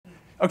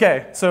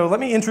Okay, so let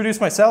me introduce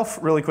myself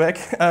really quick.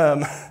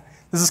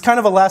 This is kind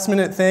of a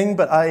last-minute thing,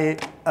 but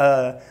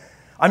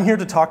I'm here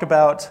to talk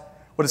about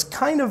what is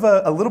kind of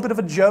a little bit of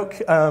a joke.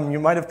 You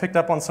might have picked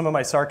up on some of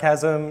my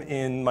sarcasm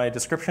in my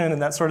description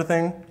and that sort of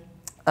thing.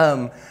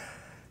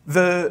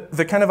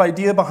 The kind of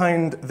idea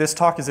behind this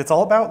talk is it's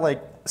all about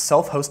like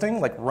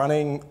self-hosting, like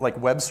running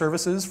like web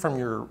services from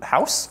your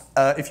house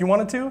if you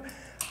wanted to.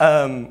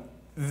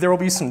 There will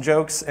be some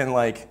jokes and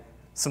like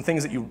some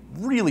things that you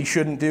really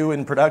shouldn't do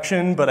in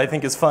production, but I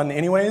think is fun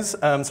anyways,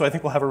 so I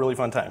think we'll have a really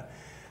fun time.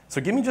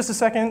 So give me just a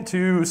second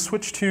to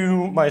switch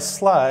to my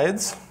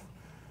slides,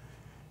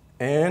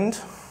 and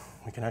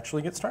we can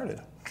actually get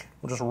started.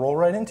 We'll just roll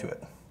right into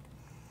it.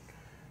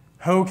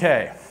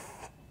 Okay,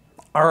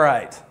 all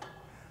right.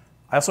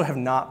 I also have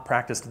not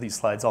practiced these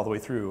slides all the way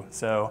through,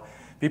 so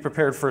be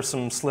prepared for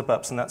some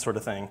slip-ups and that sort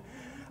of thing.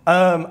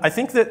 I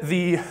think that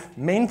the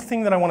main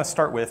thing that I want to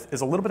start with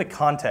is a little bit of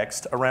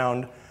context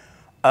around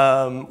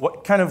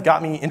what kind of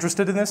got me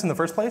interested in this in the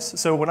first place.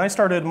 So when I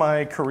started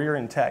my career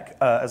in tech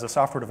as a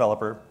software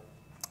developer,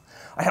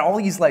 I had all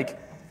these like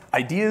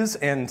ideas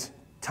and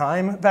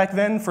time back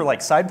then for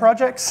like side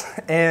projects.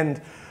 And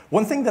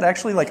one thing that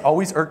actually like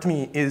always irked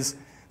me is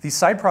these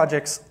side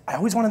projects, I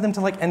always wanted them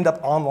to like end up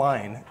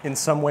online in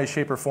some way,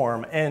 shape, or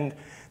form. And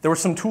there were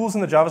some tools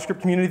in the JavaScript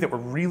community that were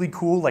really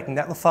cool, like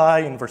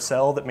Netlify and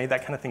Vercel, that made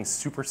that kind of thing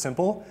super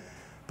simple.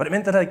 But it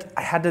meant that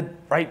I had to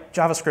write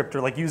JavaScript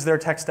or like use their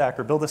tech stack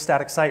or build a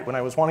static site when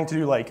I was wanting to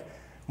do like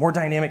more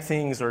dynamic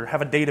things or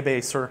have a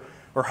database or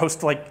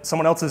host like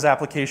someone else's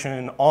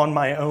application on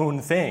my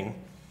own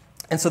thing.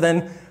 And so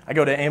then I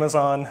go to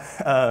Amazon,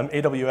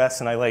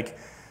 AWS, and I like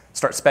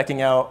start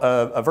speccing out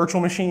a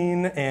virtual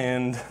machine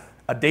and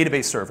a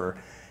database server.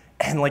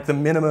 And like the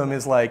minimum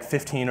is like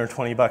 15 or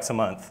 20 bucks a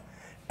month.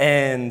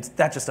 And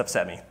that just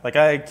upset me. Like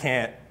I'm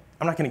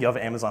not gonna give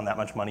Amazon that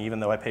much money even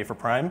though I pay for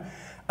Prime.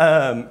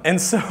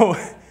 And so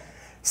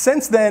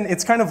since then,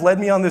 it's kind of led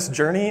me on this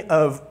journey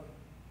of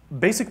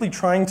basically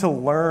trying to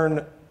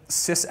learn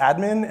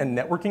sysadmin and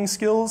networking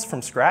skills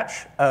from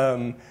scratch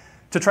to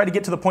try to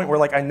get to the point where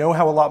like I know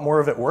how a lot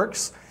more of it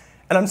works.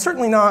 And I'm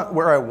certainly not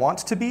where I want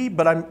to be,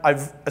 but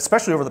I've,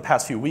 especially over the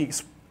past few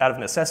weeks, out of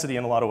necessity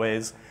in a lot of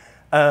ways,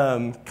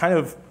 kind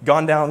of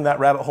gone down that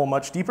rabbit hole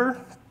much deeper.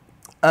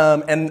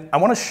 And I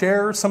want to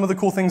share some of the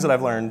cool things that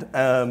I've learned,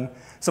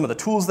 some of the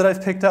tools that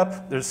I've picked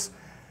up. There's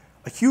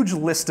a huge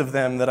list of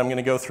them that I'm going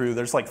to go through.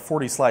 There's like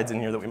 40 slides in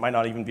here that we might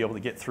not even be able to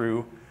get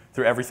through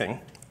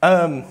everything.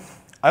 I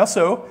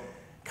also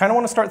kind of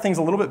want to start things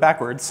a little bit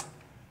backwards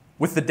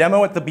with the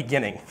demo at the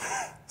beginning.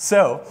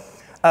 So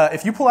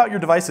if you pull out your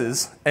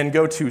devices and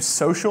go to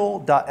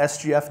social.sgf.dev,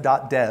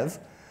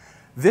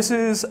 this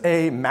is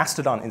a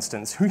Mastodon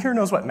instance. Who here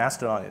knows what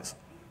Mastodon is?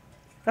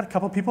 Got a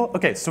couple of people?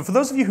 OK, so for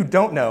those of you who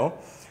don't know,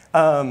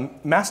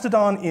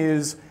 Mastodon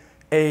is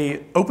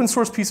an open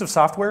source piece of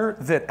software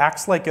that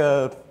acts like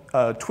a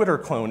Twitter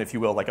clone, if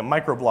you will, like a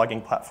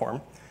microblogging platform.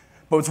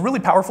 But what's really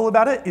powerful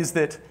about it is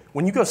that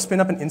when you go spin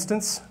up an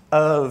instance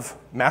of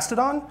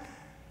Mastodon,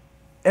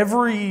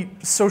 every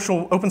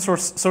open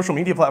source social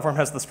media platform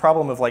has this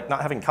problem of like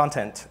not having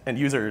content and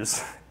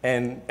users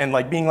and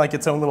like being like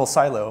its own little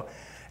silo.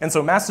 And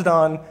so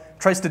Mastodon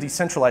tries to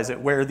decentralize it,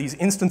 where these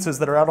instances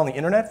that are out on the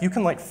internet, you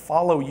can like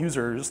follow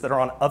users that are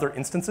on other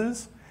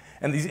instances.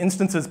 And these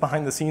instances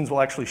behind the scenes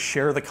will actually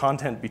share the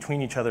content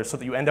between each other so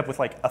that you end up with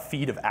like a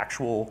feed of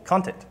actual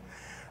content.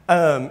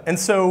 And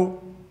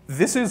so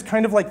this is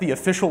kind of like the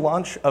official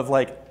launch of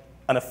like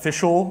an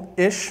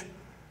official-ish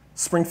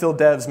Springfield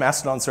Devs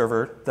Mastodon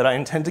server that I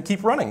intend to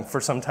keep running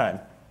for some time.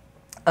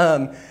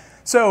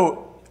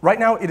 So right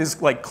now it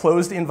is like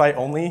closed invite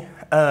only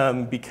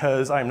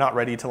because I'm not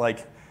ready to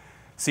like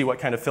see what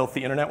kind of filth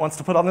the internet wants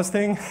to put on this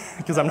thing,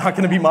 because I'm not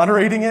going to be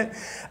moderating it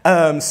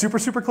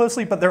super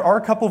closely. But there are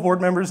a couple of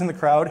board members in the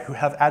crowd who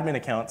have admin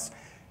accounts.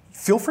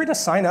 Feel free to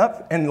sign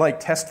up and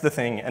like test the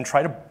thing and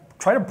try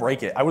to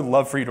break it. I would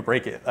love for you to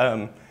break it.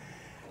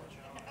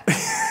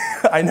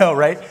 I know,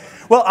 right?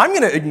 Well, I'm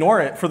going to ignore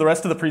it for the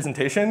rest of the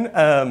presentation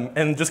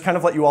and just kind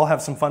of let you all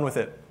have some fun with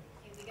it.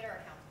 Can we get our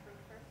accounts approved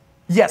first?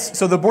 Yes,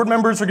 so the board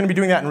members are going to be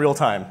doing that in real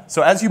time.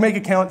 So as you make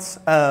accounts,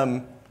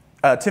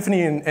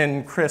 Tiffany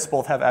and Chris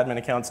both have admin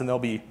accounts, and they'll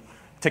be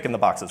ticking the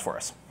boxes for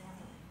us.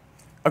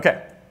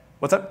 OK,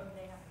 what's up?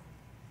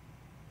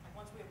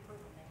 Once we approve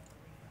them, they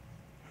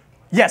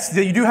have to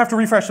refresh. Yes, you do have to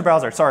refresh the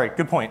browser. Sorry,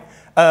 good point.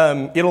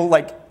 It'll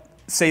like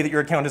say that your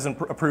account isn't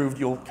approved.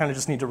 You'll kind of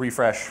just need to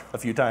refresh a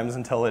few times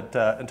until it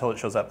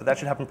shows up. But that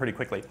should happen pretty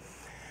quickly.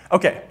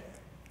 OK,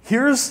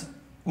 here's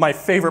my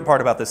favorite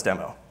part about this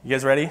demo. You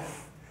guys ready?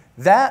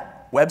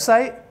 That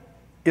website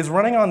is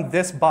running on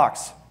this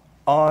box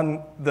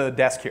on the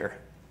desk here.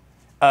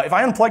 If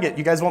I unplug it,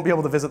 you guys won't be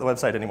able to visit the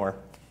website anymore.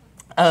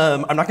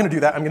 I'm not going to do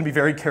that. I'm going to be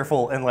very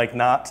careful and like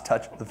not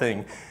touch the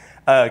thing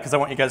because I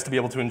want you guys to be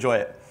able to enjoy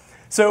it.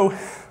 So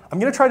I'm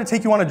going to try to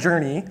take you on a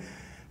journey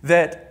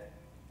that,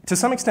 to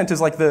some extent,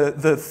 is like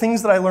the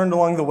things that I learned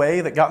along the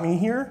way that got me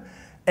here,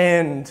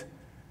 and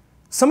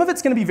Some of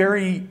it's going to be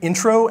very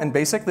intro and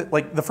basic. That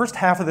like the first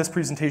half of this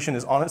presentation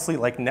is honestly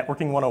like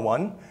networking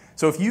 101.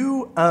 So if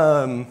you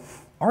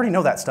already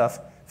know that stuff,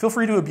 feel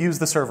free to abuse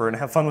the server and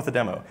have fun with the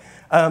demo.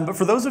 But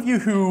for those of you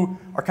who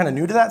are kind of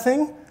new to that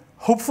thing,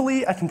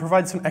 hopefully I can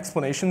provide some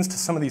explanations to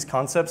some of these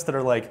concepts that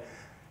are like,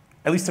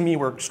 at least to me,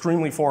 were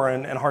extremely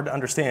foreign and hard to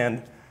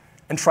understand,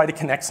 and try to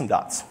connect some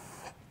dots.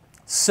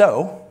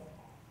 So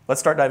let's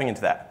start diving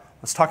into that.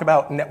 Let's talk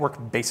about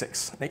networking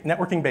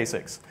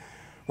basics.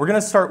 We're going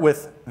to start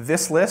with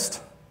this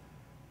list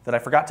that I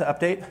forgot to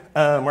update.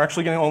 We're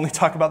actually going to only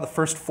talk about the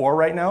first 4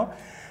 right now.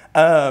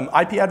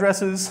 IP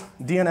addresses,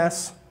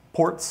 DNS,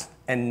 ports,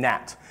 and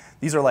NAT.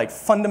 These are like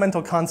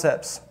fundamental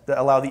concepts that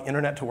allow the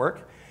internet to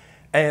work.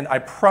 And I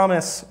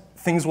promise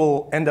things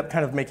will end up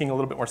kind of making a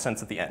little bit more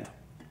sense at the end.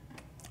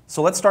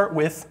 So let's start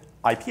with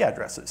IP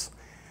addresses.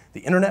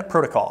 The Internet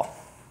Protocol.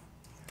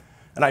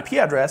 An IP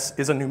address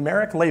is a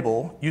numeric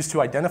label used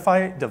to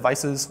identify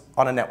devices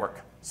on a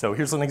network. So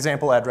here's an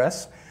example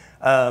address.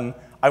 I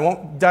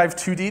won't dive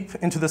too deep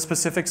into the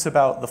specifics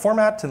about the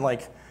format and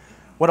like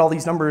what all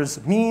these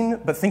numbers mean,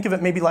 but think of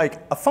it maybe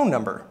like a phone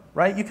number,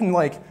 right? You can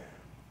like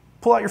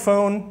pull out your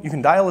phone, you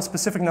can dial a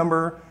specific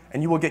number,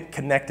 and you will get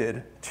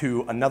connected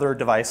to another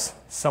device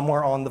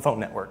somewhere on the phone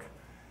network.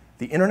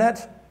 The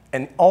internet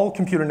and all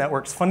computer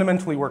networks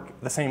fundamentally work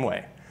the same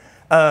way.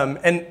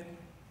 And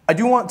I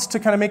do want to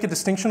kind of make a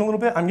distinction a little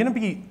bit. I'm going to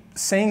be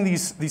saying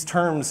these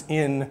terms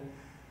in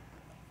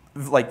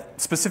like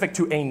specific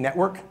to a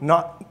network,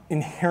 not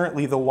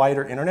inherently the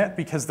wider internet,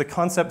 because the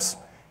concepts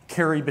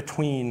carry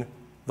between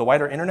the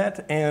wider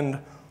internet and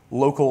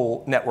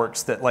local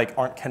networks that like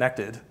aren't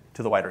connected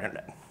to the wider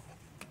internet.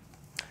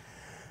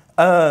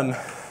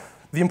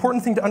 The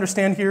important thing to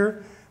understand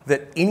here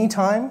that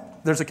anytime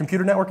there's a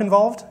computer network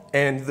involved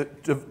and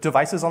the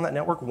devices on that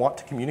network want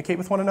to communicate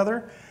with one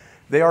another,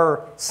 they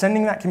are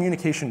sending that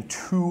communication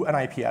to an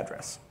IP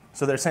address.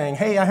 So they're saying,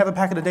 hey, I have a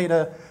packet of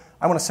data,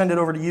 I want to send it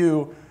over to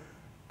you,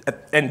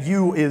 and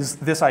you is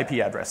this IP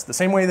address, the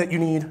same way that you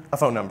need a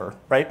phone number,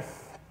 right?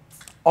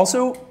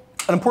 Also,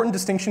 an important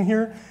distinction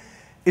here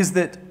is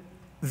that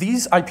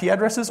these IP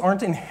addresses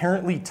aren't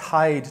inherently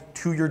tied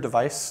to your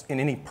device in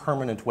any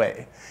permanent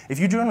way. If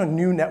you join a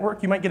new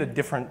network, you might get a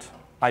different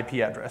IP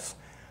address.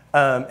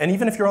 And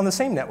even if you're on the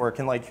same network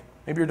and like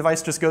maybe your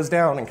device just goes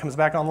down and comes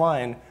back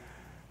online,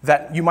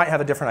 that you might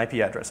have a different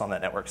IP address on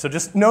that network. So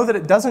just know that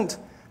it doesn't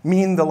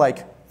mean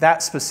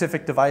that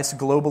specific device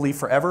globally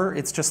forever.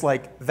 It's just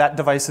like that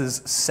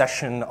device's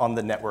session on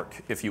the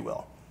network, if you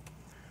will.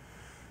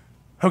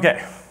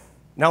 Okay,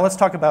 now let's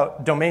talk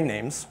about domain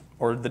names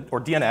or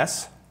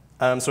DNS.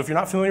 So if you're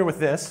not familiar with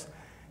this,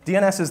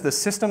 DNS is the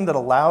system that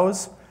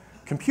allows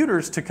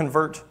computers to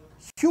convert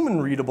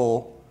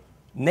human-readable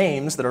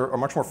names that are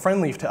much more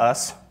friendly to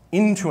us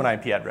into an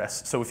IP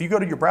address. So if you go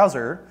to your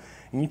browser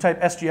and you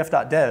type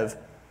sgf.dev,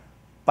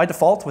 by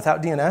default,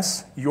 without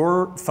DNS,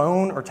 your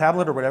phone or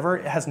tablet or whatever,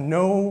 it has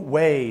no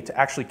way to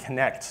actually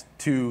connect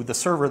to the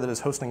server that is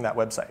hosting that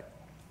website.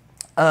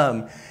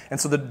 And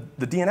so the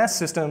DNS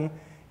system,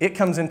 it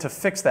comes in to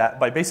fix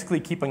that by basically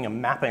keeping a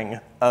mapping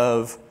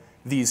of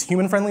these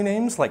human-friendly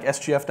names, like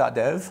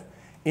sgf.dev,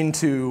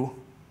 into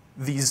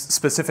these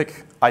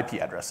specific IP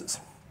addresses.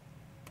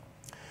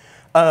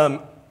 A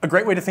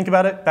great way to think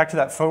about it, back to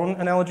that phone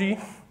analogy,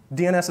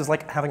 DNS is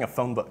like having a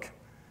phone book.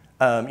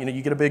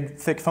 You get a big,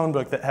 thick phone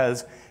book that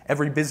has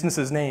every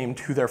business's name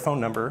to their phone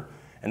number,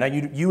 and now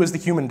you as the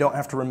human don't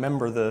have to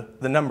remember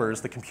the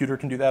numbers. The computer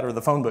can do that, or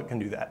the phone book can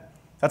do that.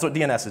 That's what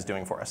DNS is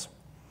doing for us.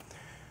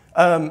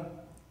 I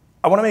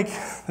want to make,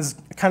 this is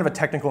kind of a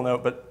technical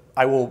note, but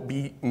I will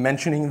be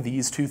mentioning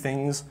these two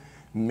things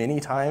many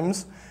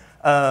times,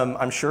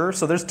 I'm sure.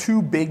 So there's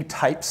 2 big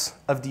types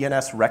of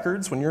DNS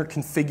records. When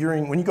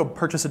you go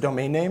purchase a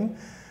domain name,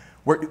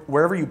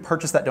 wherever you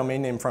purchase that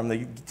domain name from,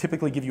 they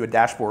typically give you a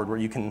dashboard where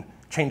you can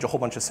change a whole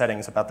bunch of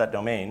settings about that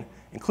domain,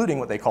 including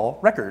what they call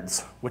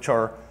records, which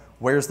are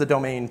where's the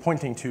domain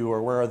pointing to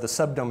or where are the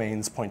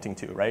subdomains pointing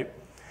to, right?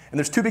 And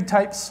there's 2 big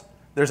types.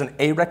 There's an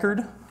A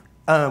record,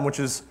 which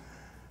is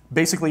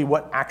basically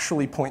what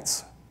actually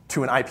points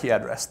to an IP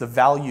address. The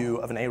value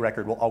of an A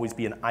record will always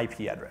be an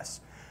IP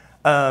address.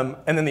 And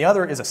then the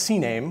other is a C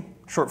name,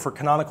 short for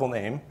canonical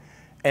name.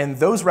 And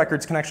those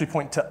records can actually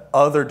point to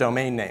other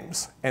domain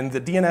names. And the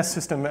DNS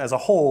system as a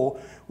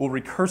whole will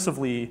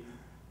recursively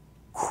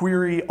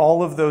query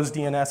all of those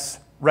DNS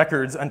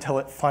records until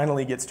it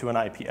finally gets to an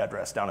IP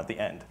address down at the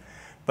end.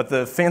 But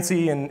the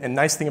fancy and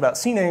nice thing about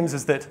C names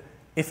is that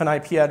if an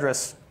IP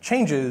address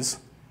changes,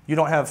 you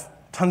don't have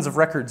tons of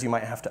records you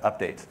might have to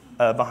update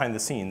behind the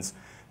scenes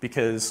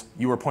because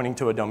you were pointing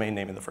to a domain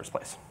name in the first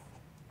place.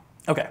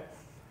 Okay,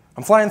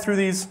 I'm flying through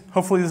these.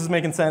 Hopefully this is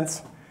making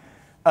sense.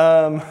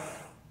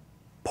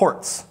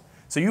 Ports.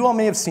 So you all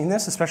may have seen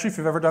this, especially if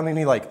you've ever done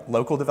any like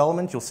local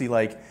development. You'll see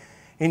like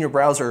in your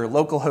browser,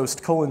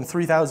 localhost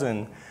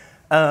 :3000.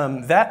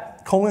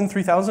 That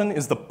 :3000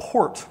 is the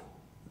port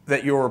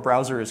that your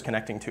browser is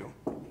connecting to.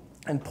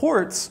 And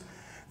ports,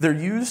 they're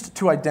used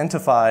to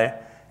identify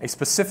a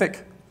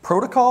specific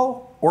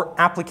protocol or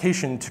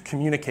application to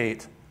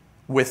communicate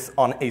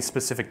on a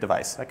specific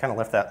device. I kind of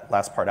left that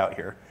last part out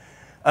here.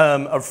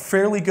 A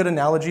fairly good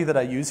analogy that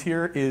I use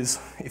here is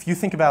if you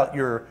think about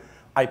your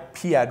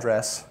IP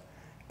address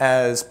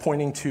as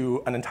pointing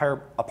to an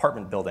entire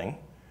apartment building,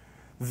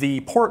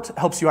 the port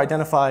helps you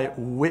identify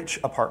which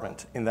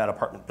apartment in that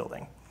apartment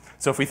building.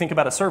 So if we think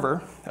about a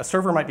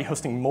server might be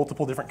hosting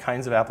multiple different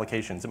kinds of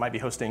applications. It might be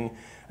hosting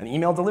an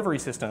email delivery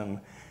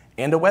system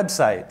and a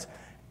website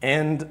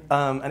and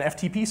an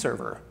FTP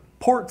server.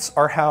 Ports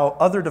are how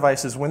other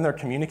devices, when they're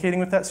communicating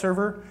with that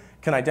server,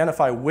 can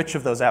identify which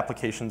of those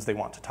applications they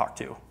want to talk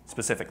to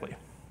specifically.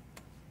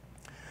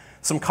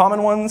 Some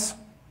common ones,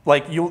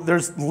 like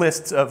there's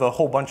lists of a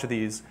whole bunch of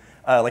these.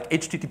 Like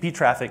HTTP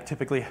traffic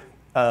typically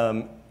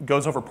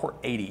goes over port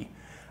 80.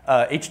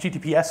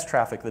 HTTPS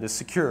traffic that is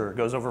secure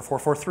goes over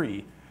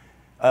 443.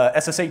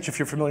 SSH, if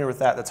you're familiar with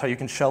that, that's how you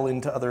can shell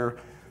into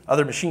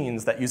other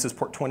machines. That uses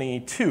port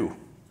 22.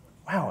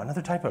 Wow,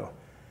 another typo.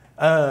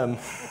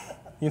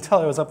 You can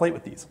tell I was up late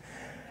with these.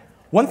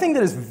 One thing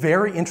that is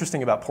very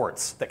interesting about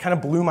ports that kind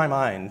of blew my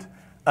mind,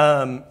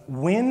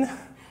 when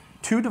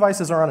two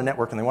devices are on a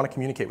network and they want to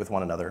communicate with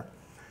one another,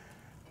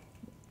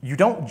 you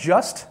don't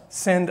just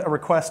send a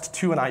request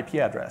to an IP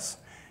address.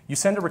 You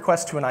send a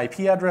request to an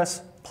IP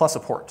address plus a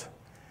port.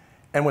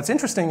 And what's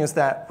interesting is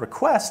that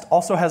request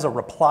also has a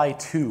reply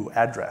to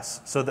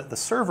address so that the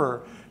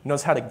server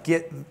knows how to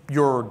get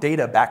your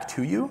data back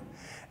to you.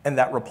 And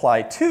that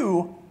reply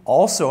to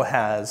also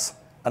has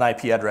an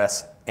IP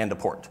address and a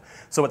port.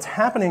 So what's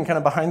happening kind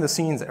of behind the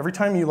scenes, every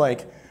time you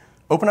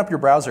open up your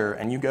browser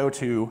and you go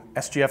to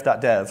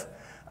sgf.dev,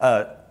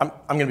 I'm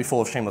going to be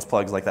full of shameless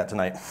plugs like that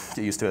tonight.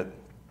 Get used to it.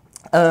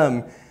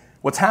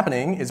 What's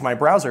happening is my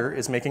browser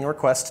is making a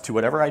request to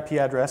whatever IP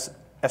address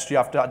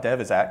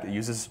sgf.dev is at. It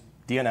uses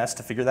DNS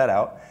to figure that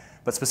out.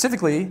 But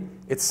specifically,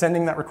 it's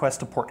sending that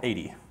request to port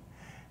 80.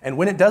 And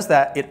when it does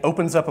that, it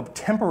opens up a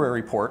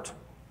temporary port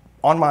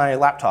on my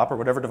laptop or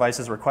whatever device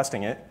is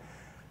requesting it,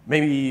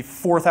 maybe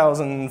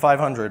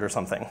 4,500 or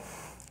something.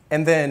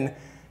 And then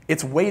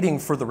it's waiting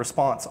for the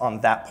response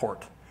on that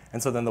port.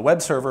 And so then the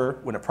web server,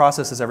 when it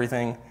processes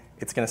everything,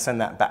 it's going to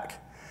send that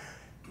back.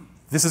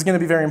 This is going to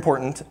be very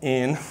important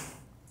in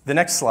the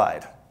next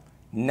slide,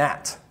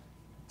 NAT.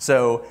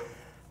 So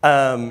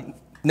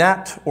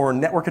NAT, or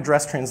Network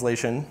Address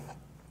Translation,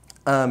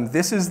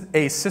 this is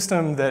a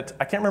system that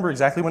I can't remember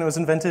exactly when it was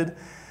invented,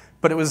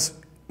 but it was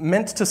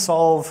meant to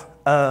solve,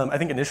 I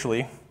think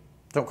initially,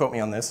 don't quote me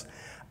on this,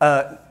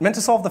 meant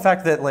to solve the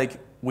fact that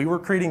we were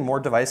creating more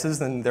devices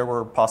than there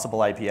were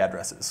possible IP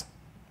addresses.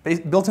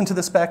 Built into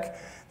the spec,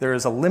 there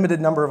is a limited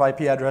number of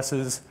IP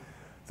addresses.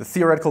 The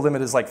theoretical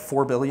limit is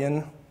 4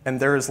 billion, and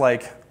there is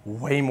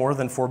way more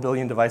than 4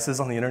 billion devices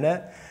on the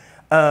internet.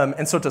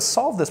 And so to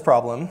solve this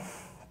problem,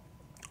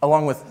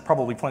 along with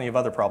probably plenty of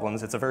other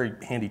problems, it's a very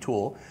handy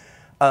tool,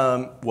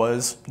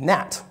 was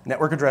NAT,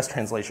 Network Address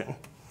Translation.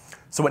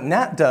 So what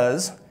NAT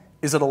does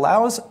is it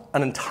allows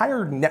an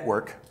entire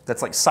network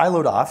that's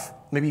siloed off,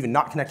 maybe even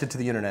not connected to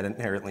the internet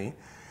inherently,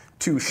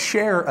 to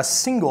share a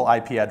single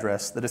IP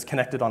address that is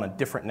connected on a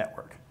different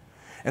network.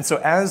 And so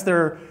as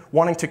they're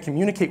wanting to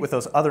communicate with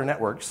those other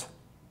networks,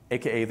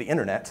 aka the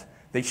internet,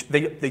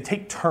 they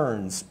take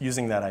turns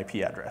using that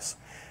IP address.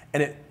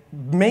 And it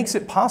makes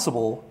it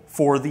possible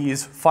for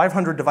these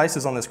 500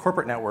 devices on this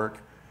corporate network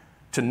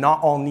to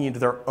not all need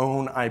their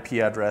own IP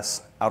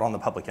address out on the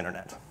public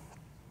internet.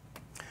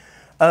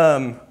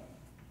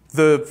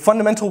 The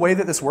fundamental way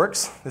that this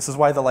works, this is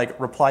why the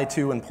reply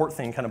to and port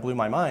thing kind of blew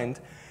my mind,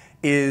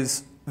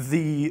 is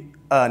the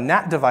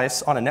NAT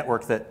device on a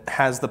network that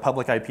has the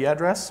public IP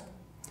address.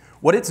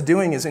 What it's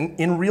doing is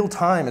in real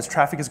time, as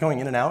traffic is going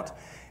in and out,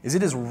 is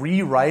it is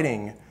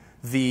rewriting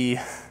the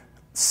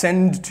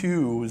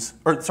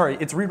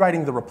it's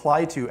rewriting the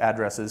reply to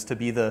addresses to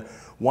be the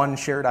one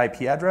shared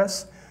IP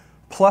address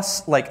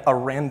plus a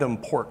random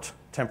port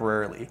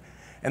temporarily.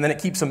 And then it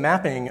keeps a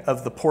mapping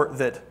of the port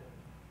that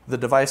the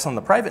device on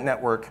the private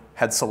network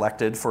had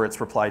selected for its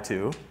reply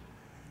to,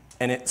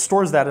 and it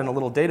stores that in a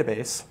little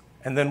database.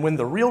 And then when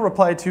the real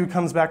reply to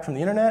comes back from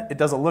the internet, it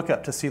does a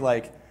lookup to see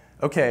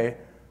okay,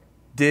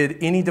 did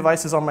any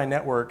devices on my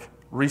network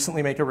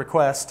recently make a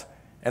request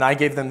and I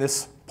gave them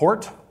this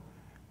port?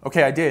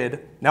 Okay, I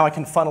did. Now I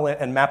can funnel it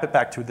and map it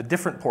back to the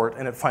different port,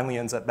 and it finally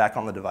ends up back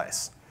on the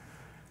device.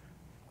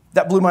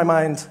 That blew my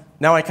mind.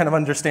 Now I kind of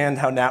understand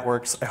how NAT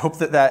works. I hope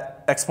that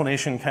that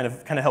explanation kind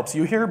of helps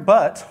you here,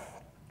 but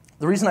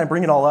the reason I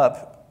bring it all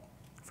up,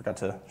 I forgot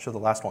to show the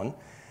last one,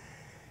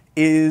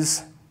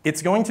 is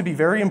it's going to be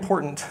very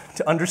important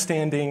to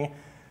understanding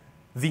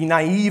the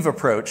naive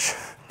approach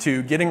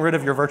to getting rid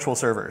of your virtual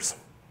servers.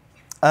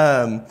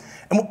 And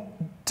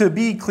to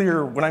be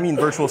clear, when I mean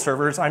virtual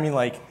servers, I mean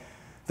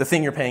the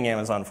thing you're paying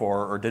Amazon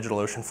for, or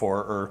DigitalOcean for,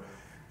 or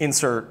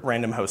insert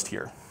random host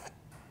here.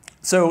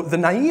 So the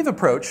naive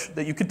approach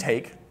that you could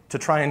take to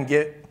try and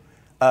get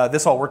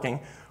this all working,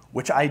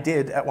 which I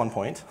did at one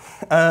point,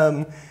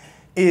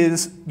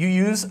 is you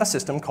use a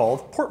system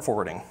called port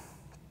forwarding.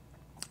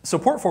 So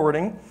port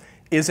forwarding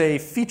is a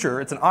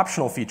feature, it's an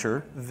optional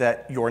feature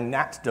that your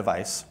NAT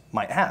device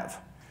might have.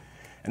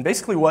 And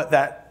basically what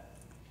that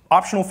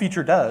optional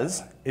feature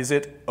does is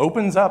it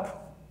opens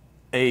up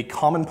a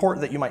common port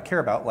that you might care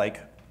about,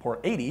 like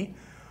port 80,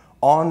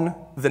 on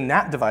the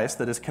NAT device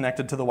that is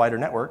connected to the wider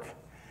network,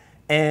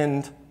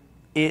 and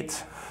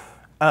it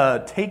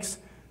takes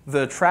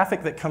the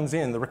traffic that comes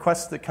in, the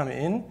requests that come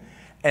in,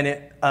 and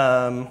it,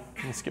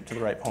 let me skip to the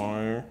right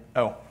point.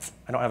 Oh,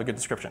 I don't have a good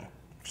description.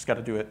 Just got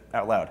to do it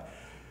out loud.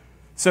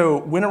 So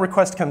when a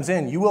request comes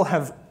in, you will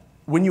have,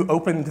 when you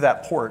opened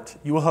that port,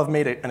 you will have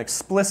made an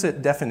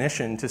explicit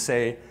definition to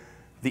say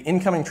the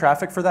incoming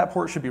traffic for that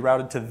port should be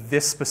routed to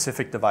this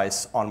specific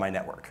device on my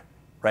network,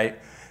 right?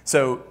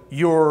 So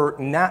your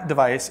NAT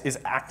device is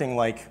acting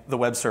like the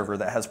web server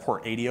that has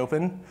port 80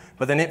 open,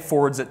 but then it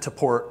forwards it to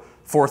port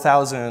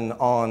 4000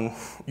 on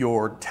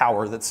your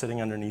tower that's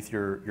sitting underneath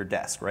your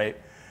desk, right?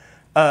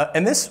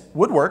 And this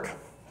would work,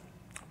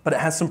 but it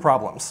has some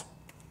problems.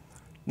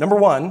 Number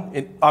one,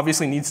 it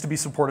obviously needs to be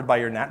supported by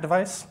your NAT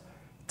device.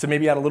 To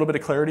maybe add a little bit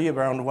of clarity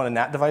around what a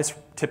NAT device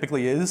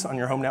typically is on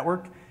your home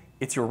network,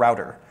 it's your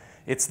router.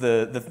 It's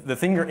the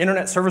thing your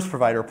internet service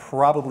provider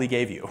probably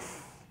gave you.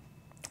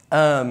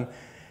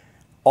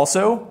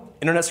 Also,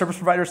 internet service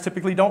providers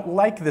typically don't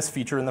like this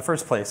feature in the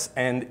first place.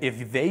 And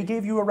if they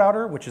gave you a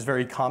router, which is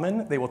very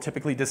common, they will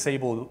typically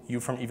disable you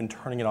from even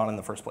turning it on in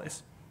the first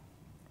place.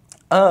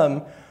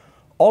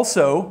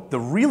 Also, the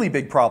really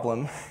big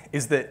problem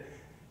is that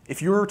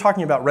if you're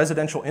talking about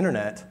residential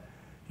internet,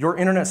 your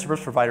internet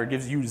service provider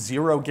gives you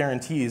 0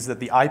 guarantees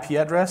that the IP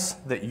address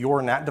that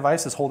your NAT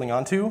device is holding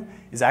onto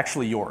is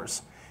actually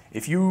yours.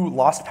 If you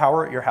lost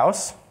power at your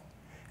house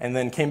and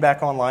then came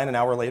back online an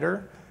hour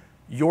later,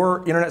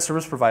 your internet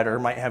service provider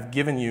might have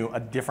given you a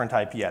different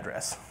IP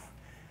address.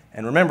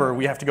 And remember,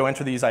 we have to go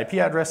enter these IP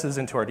addresses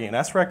into our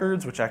DNS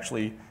records, which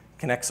actually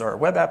connects our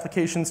web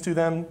applications to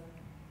them.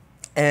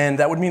 And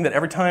that would mean that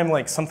every time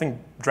like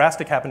something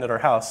drastic happened at our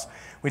house,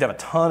 we'd have a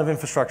ton of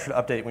infrastructure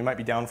to update. We might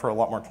be down for a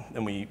lot more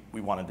than we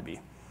wanted to be.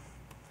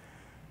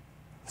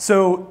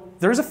 So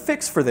there's a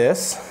fix for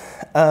this.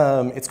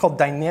 It's called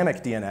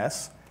dynamic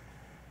DNS.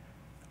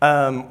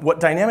 What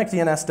dynamic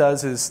DNS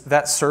does is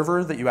that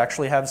server that you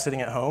actually have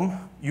sitting at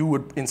home, you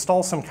would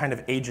install some kind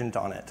of agent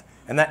on it.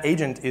 And that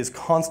agent is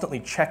constantly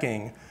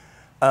checking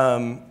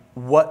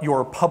what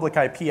your public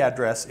IP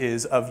address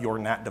is of your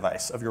NAT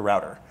device, of your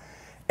router.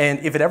 And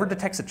if it ever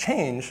detects a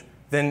change,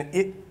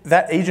 then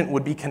that agent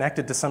would be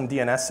connected to some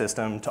DNS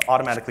system to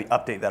automatically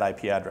update that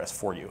IP address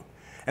for you.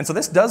 And so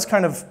this does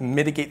kind of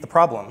mitigate the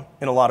problem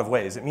in a lot of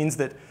ways. It means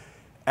that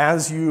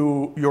as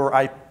your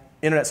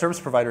internet service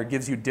provider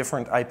gives you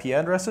different IP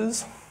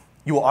addresses,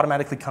 you will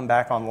automatically come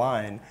back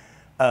online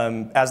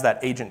as that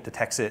agent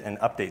detects it and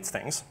updates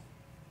things.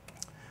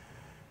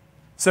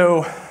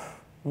 So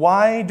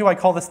why do I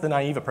call this the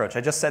naive approach?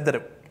 I just said that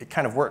it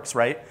kind of works,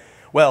 right?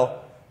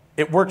 Well,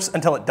 it works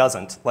until it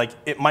doesn't. Like,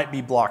 it might be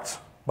blocked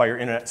by your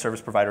internet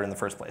service provider in the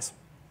first place.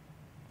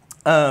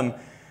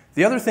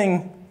 The other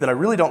thing that I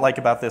really don't like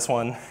about this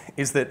one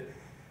is that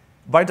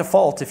by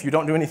default, if you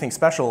don't do anything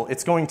special,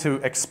 it's going to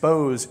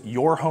expose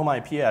your home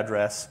IP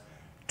address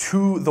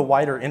to the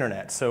wider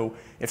internet. So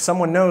if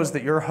someone knows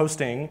that you're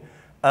hosting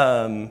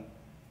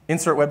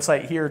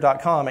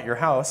insertwebsitehere.com at your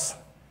house,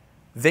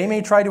 they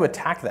may try to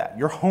attack that.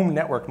 Your home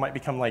network might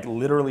become like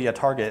literally a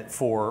target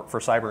for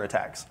cyber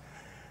attacks.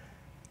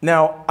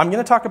 Now, I'm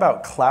going to talk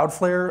about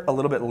Cloudflare a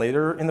little bit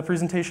later in the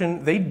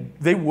presentation.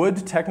 They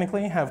would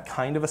technically have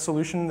kind of a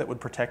solution that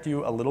would protect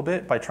you a little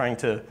bit by trying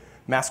to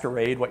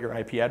masquerade what your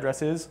IP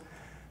address is.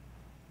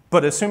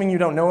 But assuming you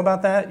don't know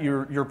about that,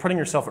 you're putting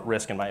yourself at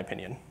risk, in my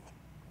opinion.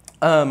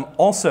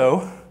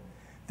 Also,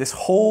 this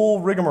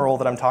whole rigmarole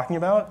that I'm talking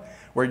about,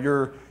 where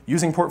you're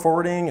using port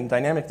forwarding and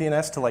dynamic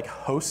DNS to like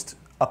host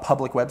a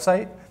public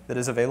website that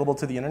is available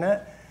to the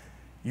internet,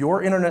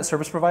 your internet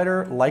service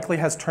provider likely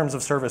has terms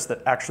of service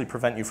that actually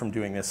prevent you from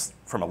doing this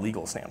from a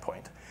legal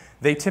standpoint.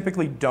 They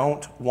typically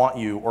don't want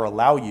you or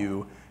allow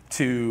you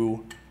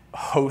to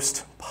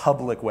host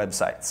public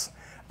websites.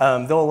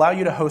 They'll allow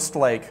you to host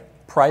like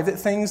private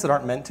things that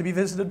aren't meant to be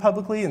visited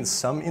publicly in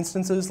some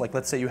instances. Like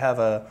let's say you have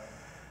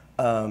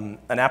an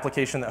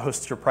application that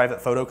hosts your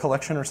private photo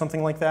collection or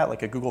something like that,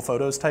 like a Google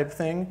Photos type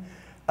thing.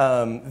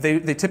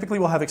 They typically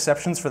will have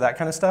exceptions for that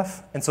kind of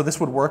stuff. And so this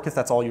would work if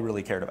that's all you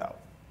really cared about.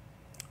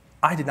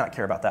 I did not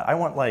care about that. I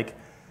want like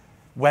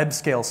web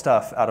scale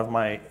stuff out of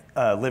my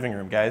living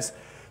room, guys.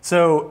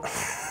 So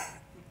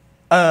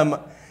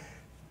I'm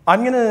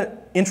going to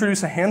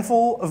introduce a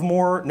handful of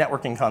more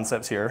networking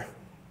concepts here.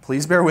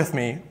 Please bear with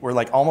me. We're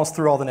like almost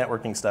through all the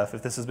networking stuff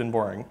if this has been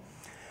boring.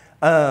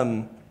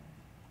 And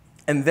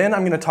then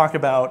I'm going to talk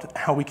about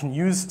how we can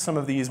use some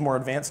of these more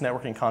advanced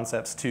networking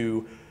concepts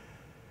to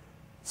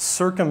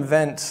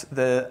circumvent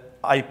the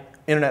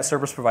internet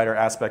service provider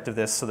aspect of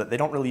this so that they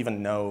don't really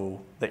even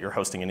know that you're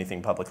hosting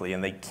anything publicly,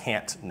 and they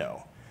can't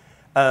know.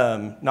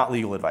 Not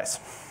legal advice,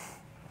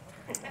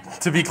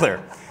 to be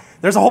clear.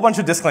 There's a whole bunch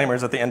of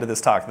disclaimers at the end of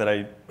this talk that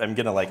I'm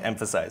going to like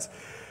emphasize.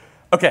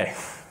 Okay,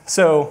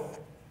 so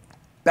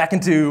back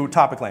into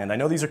topic land. I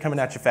know these are coming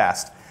at you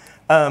fast.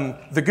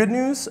 The good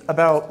news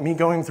about me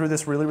going through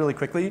this really, really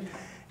quickly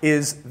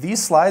is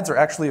these slides are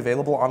actually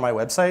available on my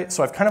website,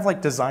 so I've kind of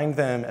like designed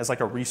them as like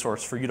a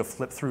resource for you to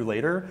flip through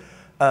later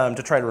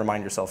to try to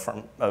remind yourself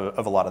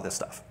of a lot of this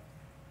stuff.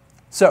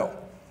 So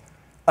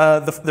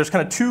there's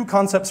kind of two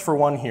concepts for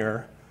one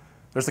here.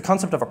 There's the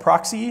concept of a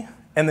proxy,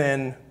 and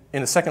then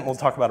in a second we'll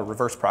talk about a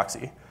reverse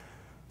proxy.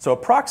 So a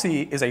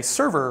proxy is a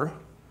server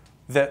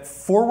that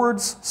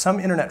forwards some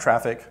internet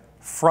traffic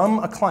from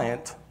a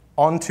client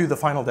onto the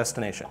final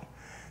destination.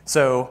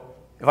 So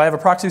if I have a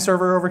proxy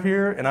server over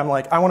here and I'm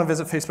like, I want to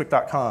visit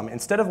facebook.com,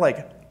 instead of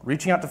like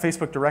reaching out to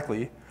Facebook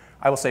directly,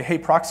 I will say, hey,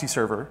 proxy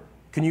server,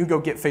 can you go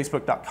get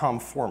facebook.com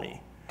for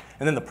me?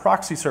 And then the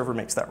proxy server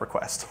makes that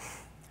request.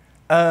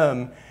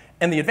 And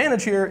the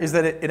advantage here is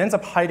that it ends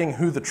up hiding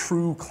who the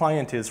true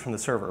client is from the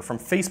server. From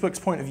Facebook's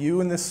point of view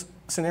in this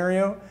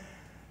scenario,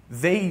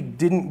 they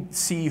didn't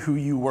see who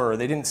you were.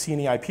 They didn't see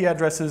any IP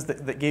addresses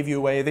that gave you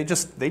away. They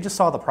just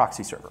saw the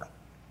proxy server.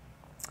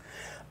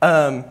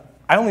 I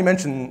only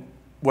mention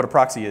what a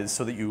proxy is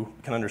so that you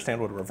can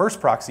understand what a reverse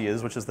proxy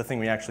is, which is the thing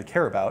we actually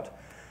care about.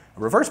 A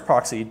reverse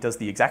proxy does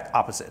the exact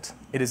opposite.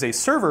 It is a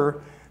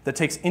server that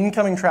takes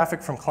incoming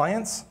traffic from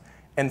clients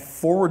and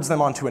forwards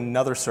them onto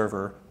another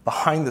server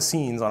behind the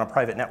scenes on a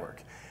private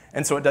network.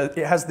 And so it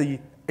has the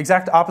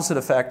exact opposite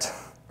effect,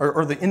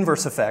 or the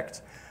inverse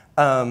effect,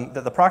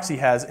 that the proxy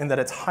has, in that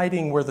it's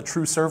hiding where the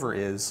true server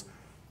is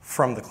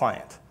from the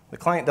client. The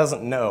client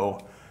doesn't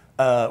know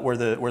where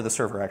the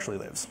server actually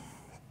lives.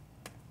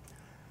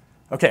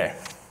 Okay,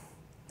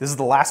 this is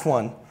the last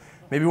one,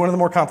 maybe one of the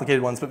more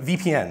complicated ones, but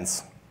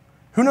VPNs.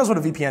 Who knows what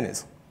a VPN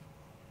is?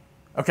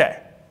 Okay,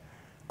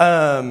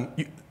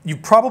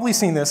 you've probably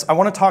seen this. I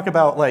want to talk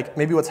about like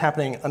maybe what's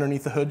happening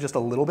underneath the hood just a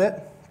little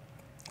bit.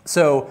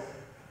 So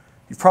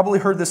you've probably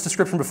heard this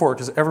description before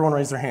because everyone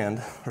raised their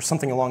hand or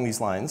something along these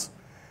lines.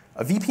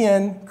 A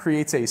VPN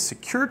creates a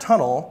secure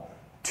tunnel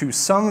to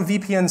some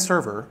VPN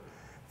server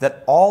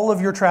that all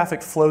of your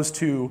traffic flows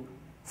to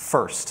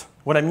first.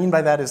 What I mean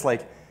by that is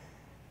like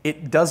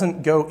it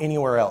doesn't go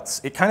anywhere else.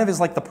 It kind of is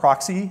like the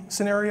proxy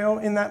scenario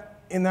in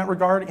that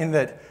regard, in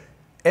that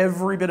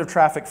every bit of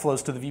traffic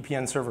flows to the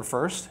VPN server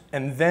first,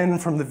 and then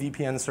from the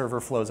VPN server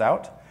flows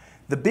out.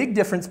 The big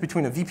difference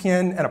between a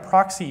VPN and a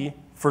proxy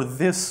for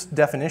this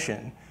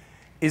definition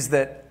is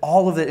that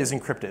all of it is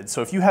encrypted.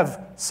 So if you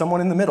have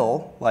someone in the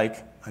middle,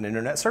 like an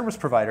internet service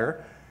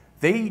provider,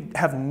 they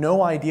have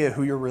no idea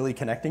who you're really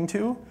connecting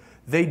to.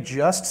 They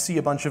just see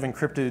a bunch of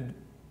encrypted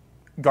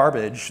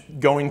garbage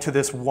going to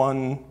this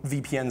one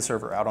VPN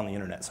server out on the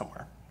internet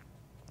somewhere.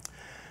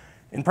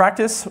 In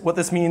practice, what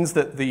this means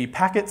that the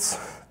packets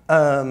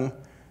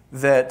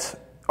that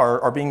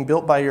are being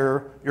built by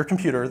your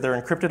computer, they're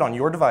encrypted on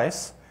your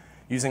device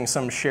using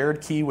some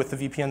shared key with the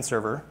VPN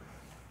server.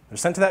 They're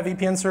sent to that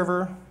VPN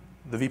server.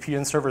 The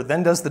VPN server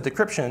then does the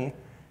decryption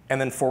and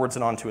then forwards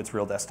it on to its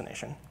real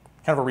destination.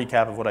 Kind of a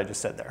recap of what I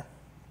just said there.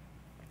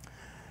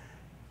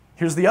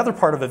 Here's the other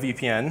part of a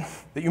VPN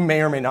that you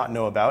may or may not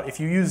know about. If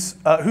you use,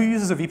 who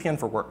uses a VPN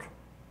for work?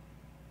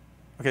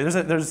 Okay,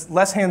 there's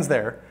less hands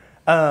there.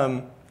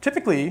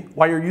 Typically,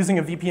 why you're using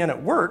a VPN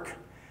at work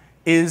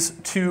is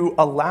to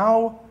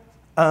allow,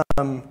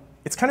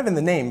 it's kind of in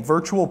the name,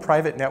 virtual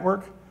private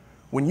network.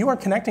 When you are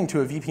connecting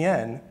to a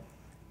VPN,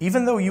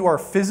 even though you are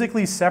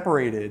physically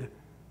separated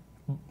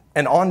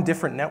and on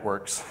different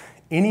networks,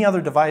 any other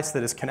device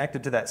that is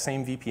connected to that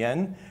same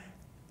VPN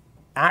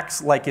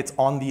acts like it's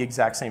on the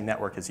exact same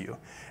network as you.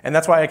 And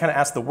that's why I kind of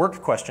asked the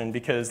work question,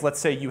 because let's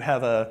say you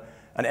have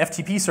an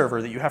FTP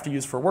server that you have to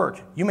use for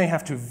work. You may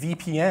have to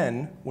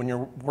VPN when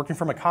you're working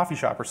from a coffee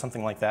shop or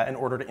something like that in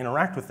order to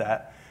interact with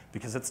that,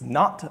 because it's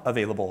not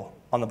available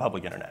on the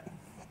public internet.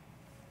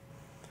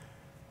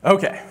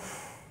 Okay,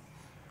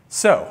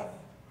 so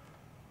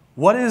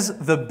what is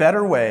the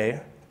better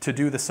way to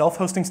do the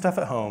self-hosting stuff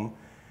at home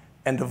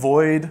and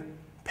avoid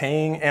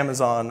paying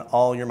Amazon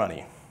all your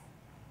money,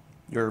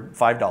 your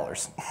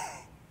 $5?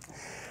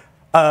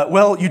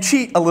 Well, you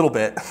cheat a little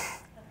bit,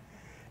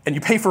 and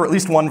you pay for at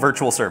least one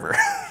virtual server.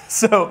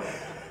 So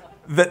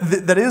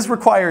that is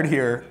required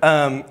here.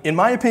 In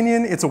my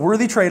opinion, it's a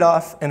worthy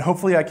trade-off, and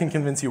hopefully I can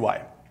convince you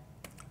why.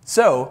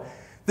 So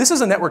this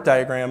is a network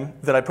diagram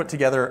that I put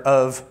together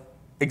of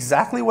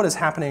exactly what is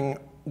happening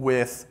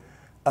with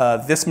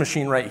this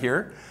machine right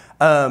here.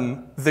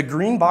 The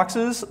green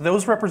boxes,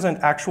 those represent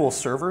actual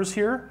servers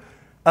here.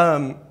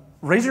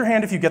 Raise your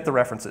hand if you get the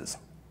references.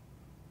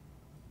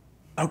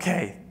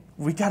 Okay,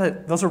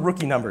 those are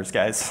rookie numbers,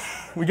 guys.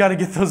 We gotta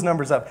get those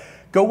numbers up.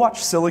 Go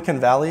watch Silicon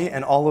Valley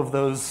and all of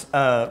those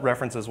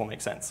references will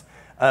make sense.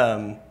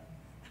 I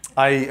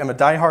am a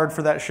diehard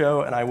for that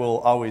show and I will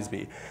always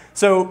be.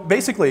 So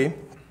basically,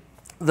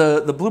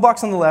 the blue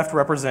box on the left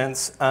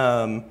represents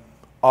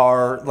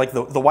our, like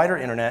the wider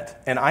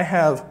internet, and I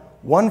have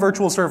one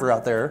virtual server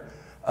out there,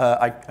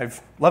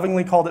 I've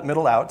lovingly called it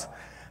middle out,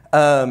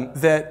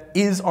 that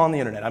is on the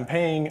internet. I'm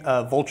paying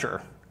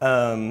Vulture.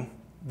 I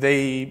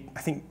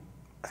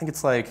think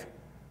it's like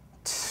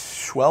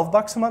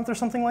 $12 a month or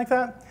something like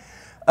that.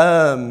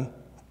 And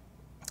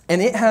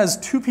it has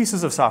two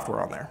pieces of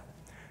software on there.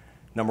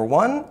 Number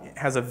one, it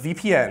has a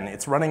VPN.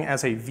 It's running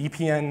as a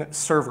VPN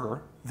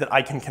server that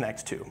I can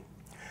connect to.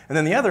 And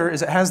then the other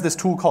is it has this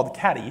tool called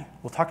Caddy.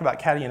 We'll talk about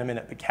Caddy in a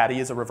minute, but Caddy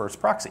is a reverse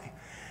proxy.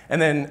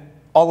 And then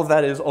all of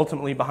that is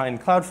ultimately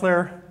behind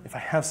Cloudflare. If I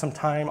have some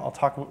time, I'll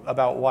talk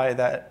about why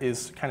that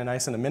is kind of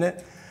nice in a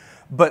minute.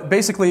 But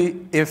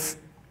basically, if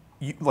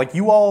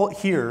you all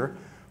hear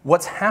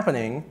what's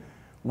happening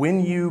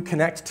when you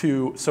connect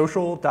to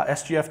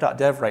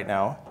social.sgf.dev right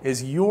now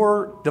is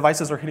your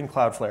devices are hitting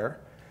Cloudflare.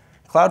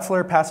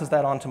 Cloudflare passes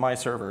that on to my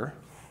server.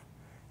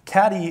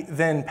 Caddy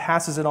then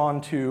passes it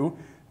on to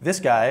this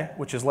guy,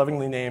 which is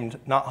lovingly named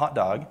Not Hot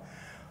Dog,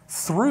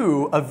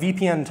 through a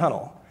VPN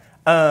tunnel.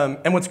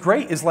 And what's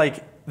great is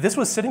like this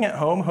was sitting at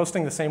home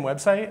hosting the same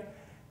website,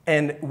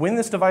 and when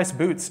this device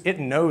boots, it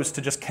knows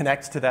to just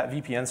connect to that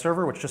VPN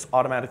server, which just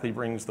automatically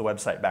brings the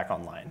website back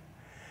online.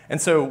 And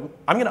so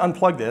I'm going to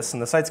unplug this,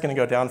 and the site's going to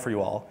go down for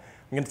you all.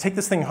 I'm going to take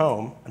this thing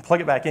home and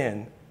plug it back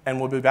in, and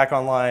we'll be back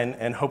online,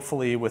 and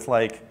hopefully with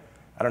like,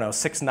 I don't know,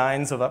 6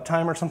 nines of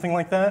uptime or something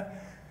like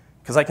that,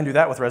 because I can do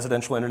that with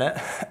residential internet.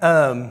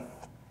 The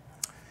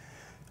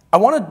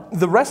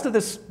rest of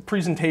this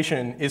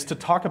presentation is to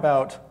talk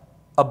about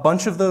a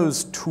bunch of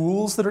those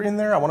tools that are in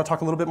there. I want to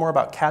talk a little bit more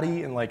about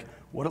Caddy and like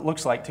what it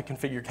looks like to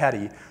configure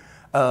Caddy,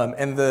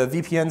 and the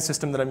VPN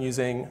system that I'm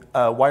using,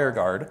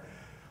 WireGuard.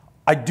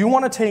 I do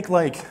want to take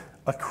like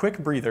a quick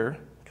breather,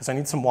 because I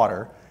need some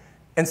water,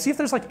 and see if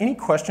there's like any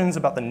questions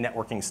about the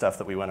networking stuff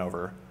that we went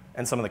over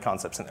and some of the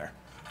concepts in there.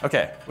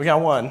 Okay, we got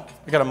one.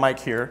 We got a mic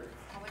here.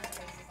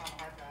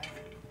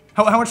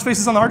 How much space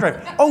is on the hard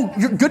drive? Oh,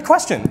 good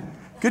question.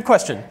 Good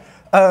question.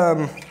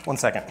 1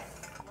 second.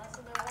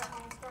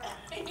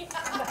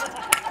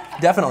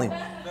 Definitely.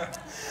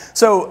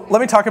 So let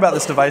me talk about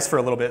this device for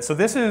a little bit. So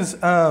this is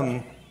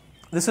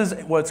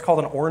what's called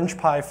an Orange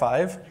Pi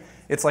 5.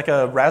 It's like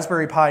a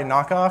Raspberry Pi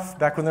knockoff.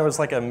 Back when there was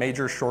like a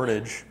major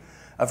shortage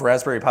of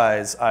Raspberry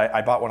Pis,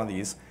 I bought one of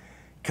these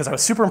because I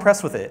was super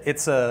impressed with it.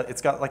 It's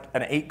got like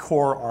an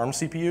 8-core ARM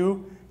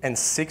CPU and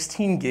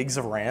 16 gigs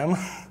of RAM.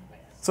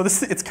 So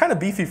it's kind of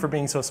beefy for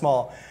being so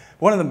small.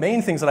 One of the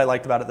main things that I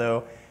liked about it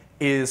though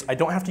is I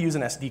don't have to use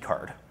an SD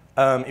card.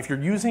 If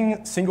you're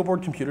using single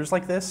board computers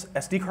like this,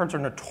 SD cards are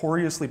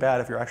notoriously bad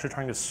if you're actually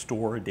trying to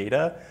store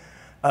data,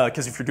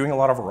 because if you're doing a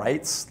lot of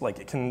writes, like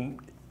it can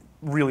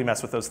really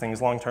mess with those things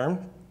long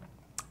term.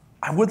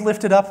 I would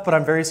lift it up, but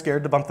I'm very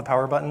scared to bump the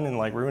power button and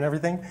like ruin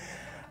everything.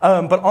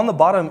 But on the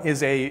bottom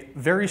is a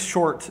very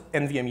short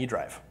NVMe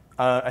drive.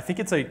 I think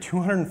it's a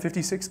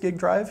 256 gig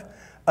drive,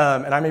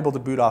 and I'm able to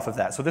boot off of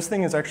that. So this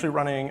thing is actually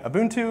running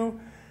Ubuntu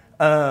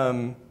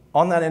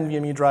on that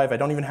NVMe drive. I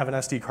don't even have an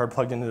SD card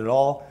plugged in it at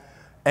all.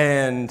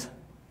 And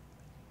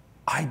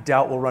I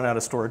doubt we'll run out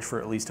of storage for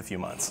at least a few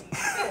months.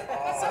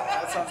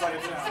 That sounds like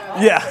a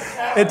challenge.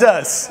 Yeah, it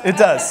does. It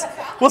does.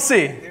 We'll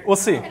see. We'll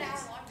see.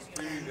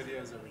 Streaming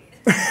videos of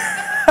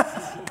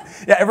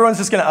Yeah, everyone's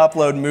just going to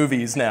upload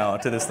movies now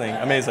to this thing.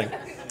 Amazing.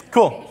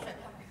 Cool.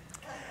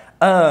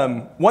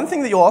 One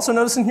thing that you'll also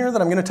notice in here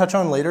that I'm going to touch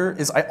on later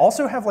is I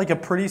also have like a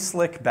pretty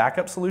slick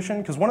backup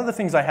solution, because one of the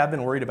things I have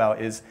been worried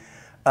about is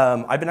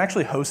I've been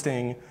actually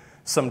hosting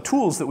some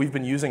tools that we've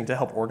been using to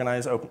help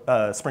organize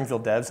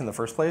Springfield devs in the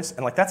first place,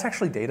 and like that's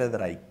actually data that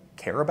I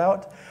care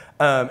about,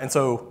 and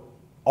so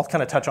I'll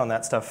kind of touch on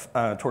that stuff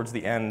towards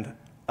the end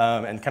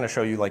and kind of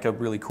show you like a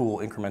really cool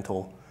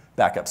incremental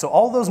backup. So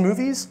all those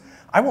movies,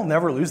 I will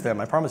never lose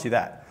them, I promise you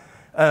that.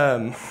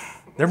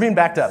 They're being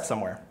backed up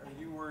somewhere. Are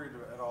you worried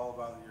at all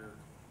about your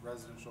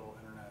residential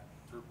internet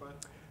throughput?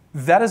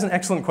 That is an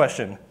excellent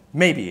question.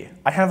 Maybe.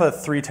 I have a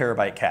 3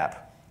 terabyte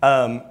cap.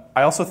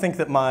 I also think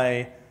that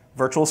my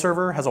virtual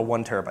server has a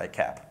 1 terabyte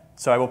cap.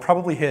 So I will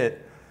probably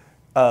hit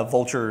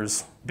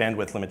Vultre's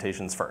bandwidth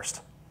limitations first.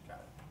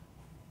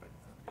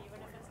 Even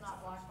if it's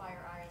not blocked by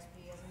your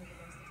ISP, isn't it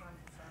against the terms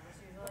of service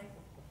usually?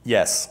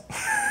 Yes.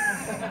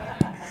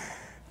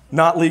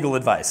 Not legal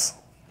advice.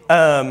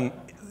 I'm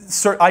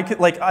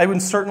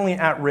certainly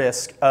at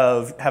risk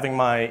of having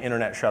my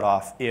internet shut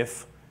off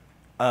if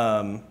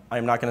I'm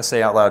not going to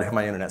say out loud who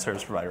my internet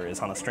service provider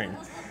is on a stream.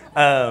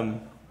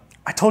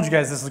 I told you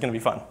guys this is going to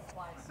be fun.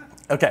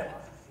 Okay.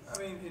 I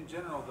mean, in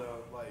general, though,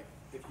 like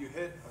if you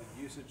hit a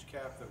usage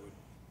cap that would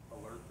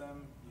alert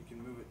them, you can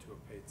move it to a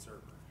paid server.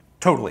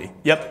 Totally.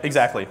 Yep,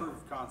 exactly. Proof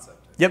of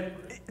concept. Yep,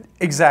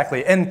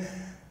 exactly. And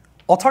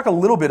I'll talk a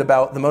little bit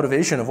about the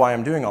motivation of why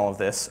I'm doing all of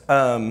this.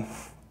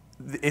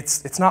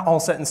 It's not all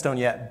set in stone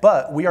yet,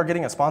 but we are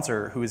getting a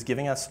sponsor who is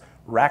giving us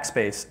rack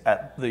space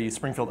at the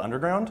Springfield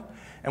Underground,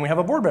 and we have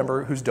a board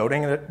member who's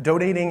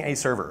donating a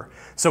server.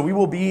 So we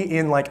will be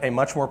in like a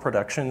much more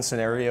production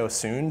scenario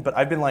soon, but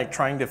I've been like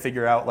trying to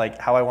figure out like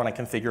how I want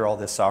to configure all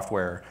this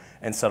software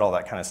and set all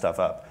that kind of stuff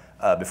up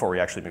before we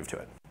actually move to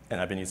it.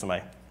 And I've been using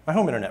my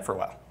home internet for a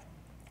while.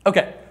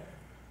 Okay,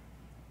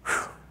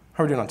 how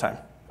are we doing on time?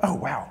 Oh,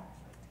 wow,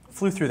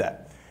 flew through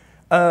that.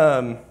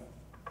 I'm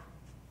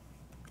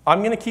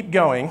gonna keep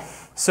going.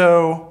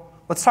 So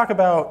let's talk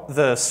about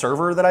the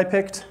server that I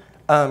picked,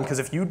 because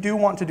if you do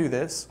want to do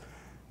this,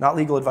 not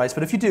legal advice,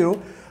 but if you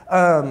do,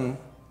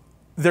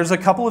 there's a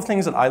couple of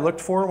things that I looked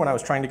for when I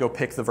was trying to go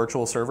pick the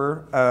virtual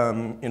server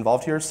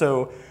involved here.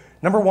 So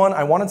number one,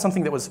 I wanted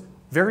something that was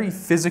very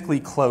physically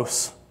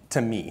close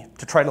to me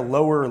to try to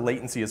lower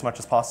latency as much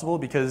as possible,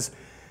 because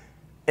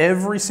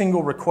every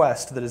single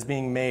request that is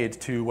being made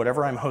to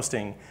whatever I'm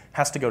hosting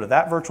has to go to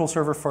that virtual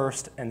server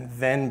first and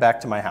then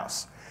back to my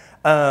house.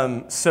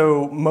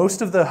 So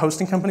most of the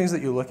hosting companies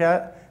that you look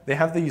at, they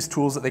have these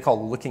tools that they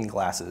call looking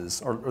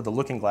glasses, or the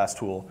looking glass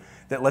tool,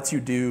 that lets you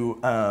do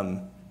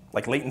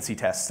like latency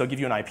tests. They'll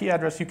give you an IP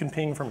address you can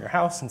ping from your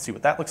house and see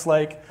what that looks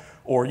like,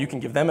 or you can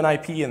give them an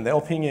IP and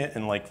they'll ping it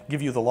and like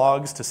give you the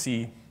logs to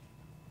see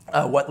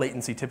what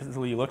latency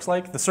typically looks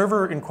like. The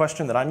server in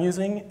question that I'm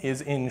using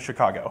is in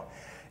Chicago,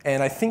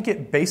 and I think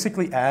it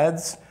basically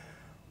adds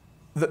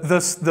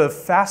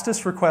the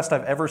fastest request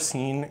I've ever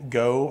seen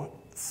go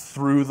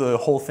through the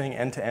whole thing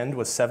end to end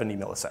was 70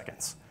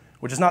 milliseconds,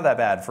 which is not that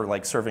bad for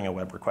like serving a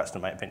web request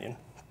in my opinion.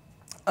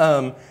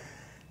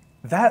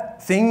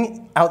 That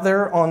thing out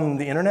there on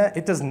the internet,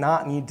 it does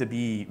not need to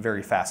be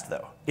very fast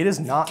though. It is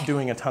not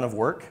doing a ton of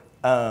work.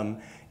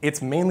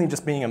 It's mainly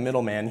just being a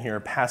middleman here,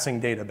 passing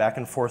data back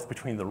and forth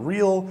between the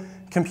real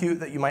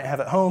compute that you might have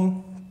at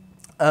home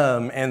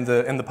and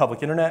the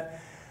public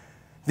internet.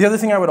 The other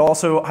thing I would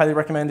also highly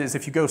recommend is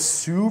if you go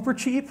super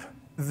cheap,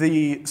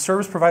 the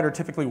service provider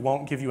typically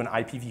won't give you an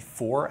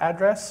IPv4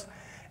 address,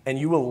 and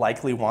you will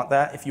likely want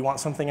that if you want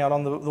something out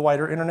on the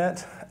wider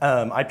internet.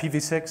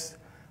 IPv6,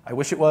 I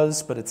wish it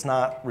was, but it's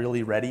not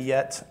really ready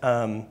yet.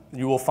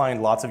 You will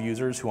find lots of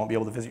users who won't be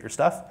able to visit your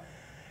stuff.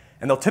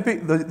 And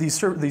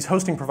these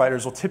hosting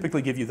providers will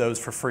typically give you those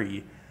for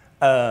free,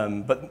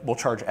 but will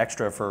charge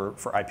extra for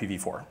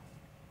IPv4.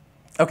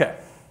 Okay,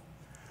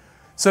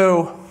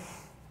 so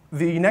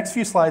the next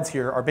few slides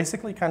here are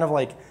basically kind of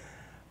like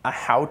a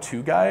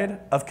how-to guide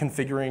of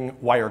configuring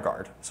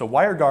WireGuard. So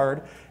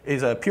WireGuard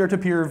is a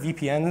peer-to-peer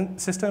VPN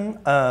system.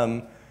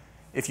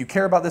 If you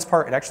care about this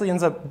part, it actually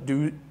ends up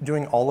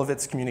doing all of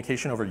its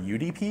communication over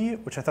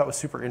UDP, which I thought was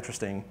super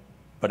interesting,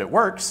 but it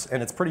works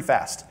and it's pretty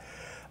fast.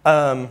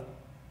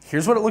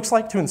 Here's what it looks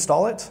like to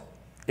install it.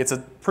 It's a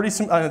pretty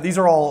these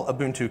are all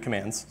Ubuntu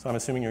commands, so I'm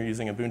assuming you're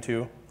using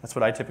Ubuntu. That's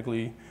what I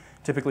typically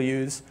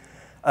use.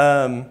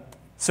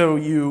 So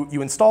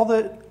you installed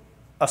it,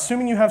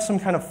 assuming you have some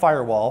kind of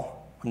firewall.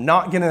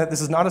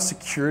 This is not a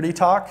security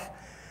talk.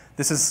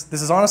 This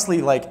is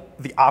honestly like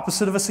the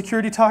opposite of a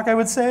security talk, I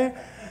would say,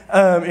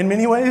 in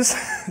many ways.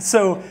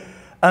 So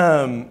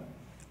I'm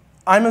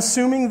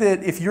assuming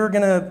that if you're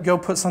gonna go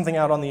put something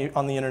out on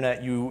the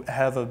internet, you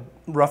have a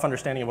rough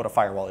understanding of what a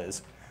firewall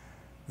is.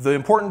 The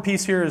important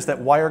piece here is that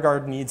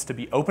WireGuard needs to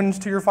be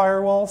opened to your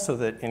firewall so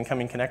that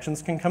incoming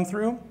connections can come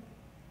through.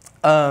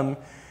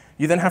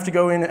 You then have to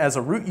go in as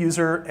a root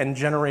user and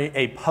generate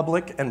a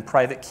public and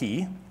private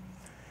key.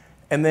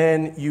 And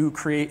then you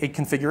create a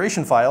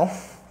configuration file.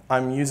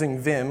 I'm using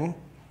Vim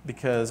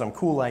because I'm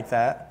cool like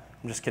that.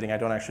 I'm just kidding, I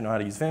don't actually know how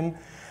to use Vim.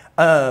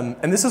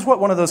 And this is what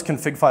one of those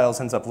config files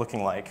ends up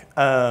looking like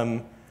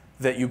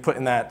that you put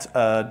in that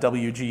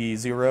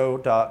wg0.conf.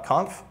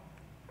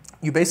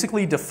 You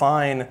basically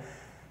define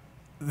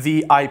the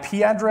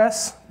IP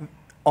address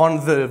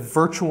on the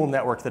virtual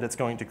network that it's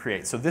going to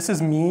create. So this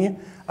is me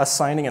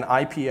assigning an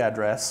IP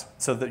address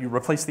so that you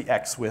replace the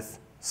X with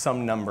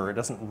some number. It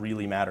doesn't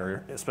really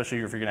matter, especially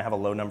if you're gonna have a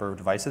low number of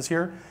devices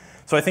here.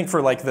 So I think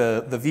for like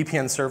the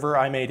VPN server,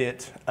 I made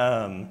it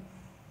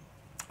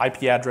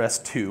IP address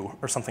 2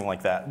 or something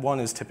like that. 1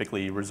 is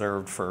typically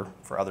reserved for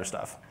other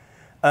stuff.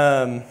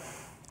 And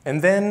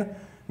then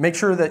make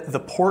sure that the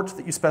port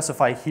that you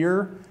specify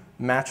here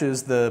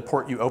matches the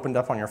port you opened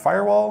up on your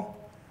firewall.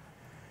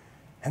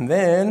 And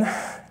then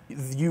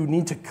you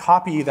need to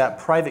copy that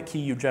private key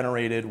you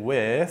generated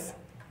with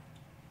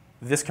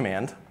this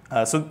command.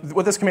 So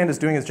what this command is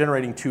doing is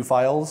generating 2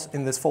 files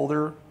in this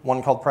folder,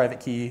 one called private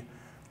key,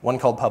 one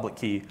called public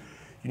key.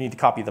 You need to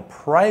copy the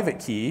private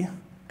key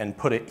and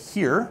put it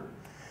here.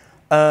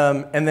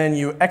 And then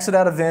you exit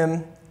out of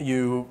Vim,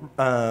 you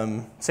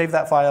save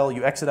that file,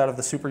 you exit out of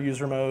the super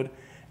user mode,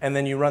 and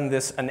then you run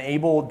this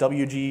enable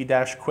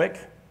wg-quick,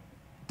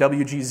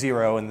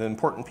 wg0, and the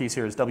important piece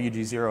here is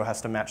wg0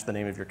 has to match the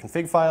name of your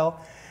config file.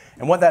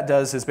 And what that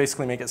does is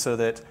basically make it so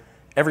that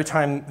every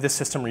time this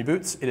system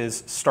reboots, it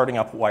is starting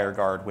up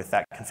WireGuard with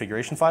that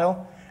configuration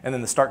file, and then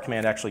the start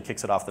command actually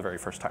kicks it off the very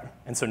first time.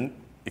 And so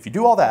if you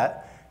do all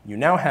that, you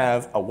now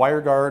have a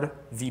WireGuard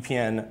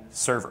VPN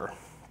server.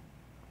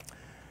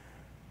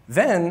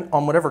 Then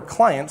on whatever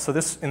client, so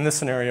this in this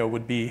scenario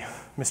would be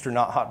Mr.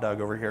 Not Hot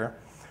Dog over here,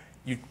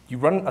 you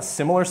run a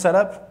similar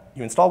setup,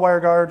 you install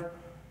WireGuard,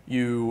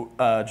 you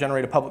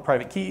generate a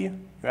public-private key, you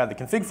add the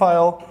config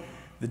file.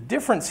 The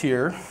difference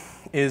here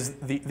is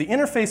the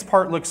interface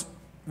part looks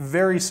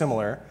very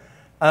similar.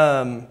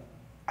 I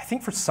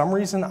think for some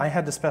reason I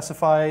had to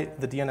specify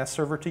the DNS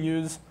server to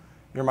use.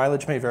 Your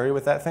mileage may vary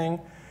with that thing.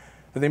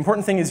 But the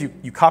important thing is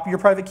you copy your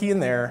private key in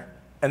there,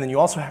 and then you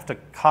also have to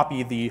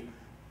copy the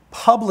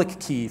public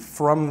key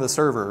from the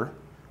server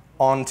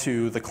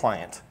onto the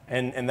client.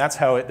 And that's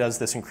how it does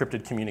this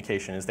encrypted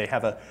communication, is they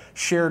have a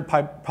shared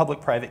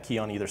public-private key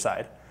on either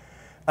side.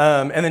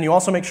 And then you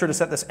also make sure to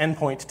set this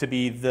endpoint to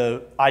be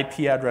the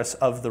IP address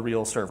of the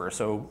real server.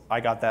 So I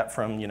got that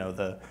from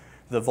the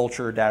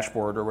Vultr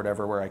dashboard or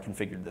whatever where I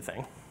configured the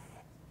thing.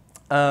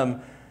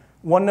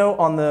 One note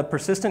on the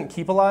persistent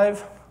keep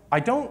alive. I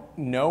don't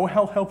know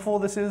how helpful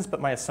this is, but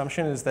my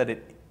assumption is that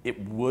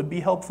it would be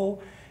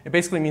helpful. It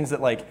basically means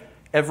that like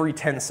every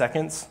 10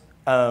 seconds,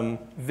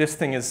 this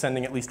thing is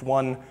sending at least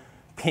one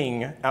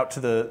ping out to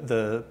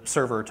the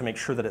server to make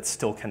sure that it's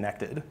still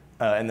connected,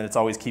 and that it's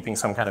always keeping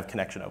some kind of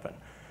connection open.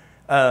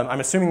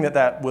 I'm assuming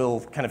that will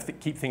kind of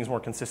keep things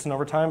more consistent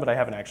over time, but I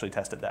haven't actually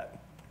tested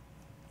that.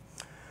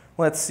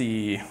 Let's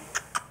see.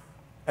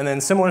 And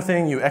then similar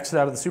thing, you exit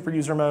out of the super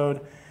user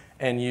mode,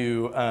 and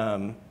you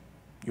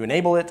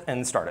enable it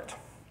and start it.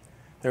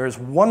 There is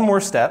one more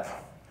step,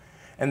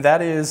 and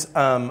that is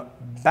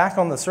back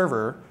on the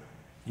server,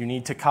 you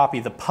need to copy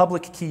the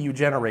public key you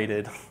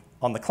generated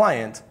on the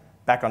client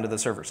back onto the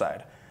server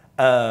side.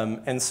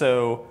 And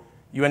so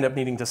you end up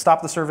needing to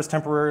stop the service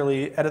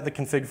temporarily, edit the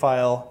config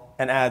file,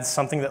 and add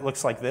something that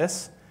looks like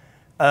this.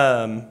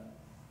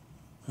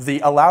 The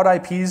allowed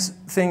IPs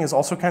thing is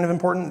also kind of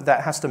important.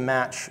 That has to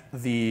match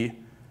the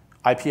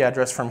IP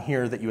address from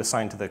here that you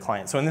assign to the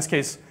client. So in this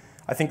case,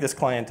 I think this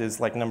client is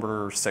like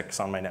number 6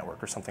 on my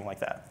network or something like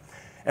that.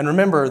 And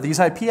remember, these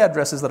IP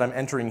addresses that I'm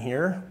entering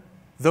here,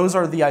 those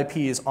are the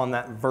IPs on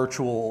that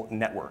virtual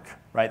network,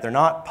 right? They're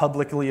not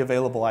publicly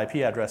available IP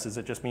addresses.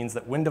 It just means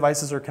that when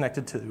devices are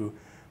connected to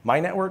my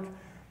network,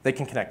 they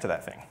can connect to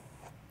that thing.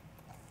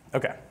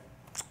 Okay.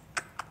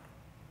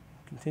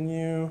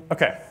 Continue.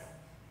 Okay.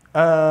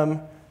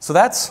 So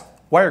that's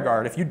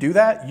WireGuard. If you do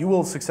that, you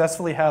will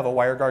successfully have a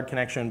WireGuard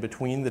connection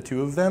between the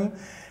two of them,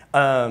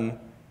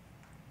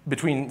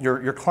 between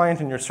your client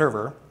and your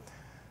server.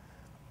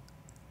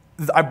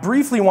 I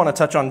briefly want to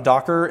touch on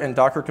Docker and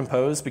Docker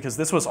Compose because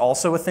this was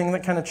also a thing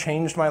that kind of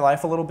changed my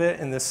life a little bit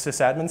in this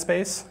sysadmin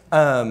space.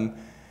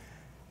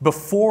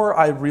 Before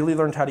I really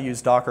learned how to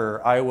use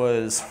Docker, I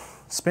was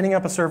spinning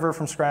up a server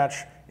from scratch,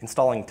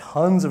 installing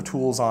tons of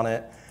tools on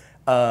it,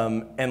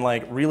 and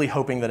like really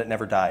hoping that it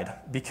never died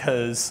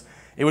because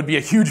it would be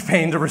a huge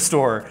pain to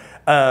restore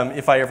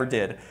if I ever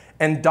did.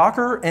 And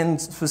Docker,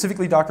 and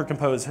specifically Docker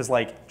Compose, has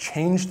like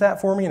changed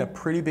that for me in a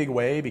pretty big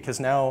way because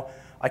now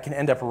I can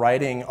end up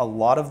writing a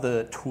lot of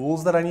the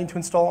tools that I need to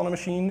install on a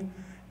machine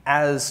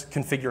as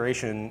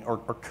configuration or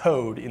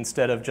code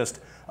instead of just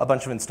a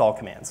bunch of install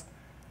commands.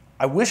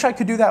 I wish I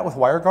could do that with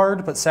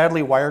WireGuard, but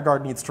sadly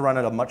WireGuard needs to run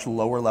at a much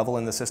lower level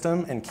in the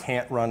system and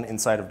can't run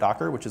inside of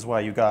Docker, which is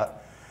why you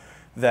got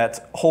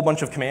that whole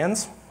bunch of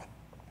commands.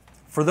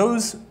 For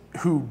those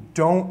who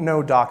don't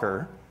know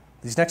Docker,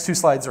 these next 2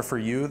 slides are for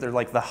you. They're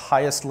like the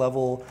highest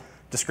level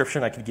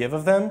description I could give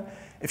of them.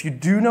 If you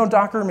do know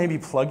Docker, maybe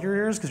plug your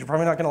ears because you're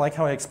probably not going to like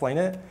how I explain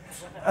it.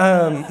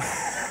 I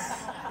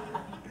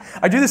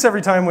do this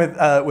every time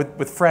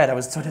with Fred. I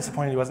was so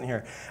disappointed he wasn't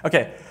here.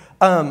 Okay.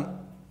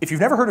 If you've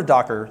never heard of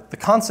Docker, the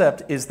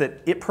concept is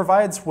that it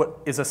provides what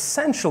is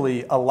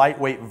essentially a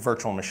lightweight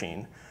virtual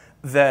machine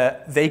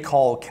that they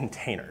call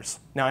containers.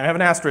 Now, I have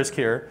an asterisk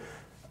here,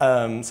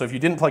 so if you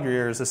didn't plug your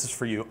ears, this is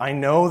for you. I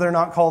know they're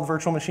not called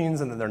virtual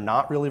machines and that they're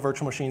not really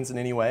virtual machines in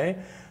any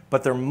way,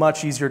 but they're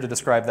much easier to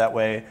describe that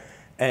way.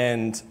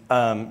 And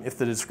if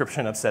the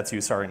description upsets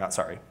you, sorry, not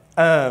sorry.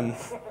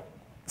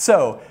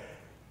 So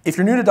if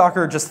you're new to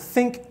Docker, just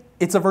think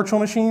it's a virtual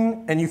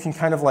machine, and you can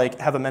kind of like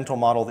have a mental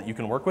model that you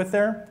can work with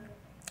there.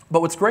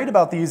 But what's great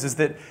about these is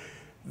that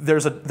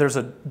there's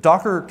a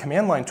Docker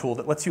command line tool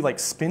that lets you like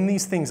spin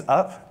these things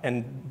up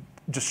and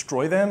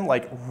destroy them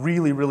like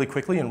really, really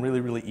quickly and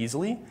really, really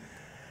easily.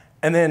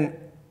 And then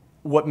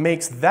what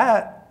makes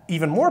that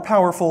even more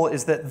powerful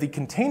is that the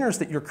containers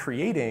that you're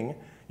creating,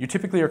 you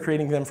typically are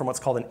creating them from what's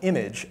called an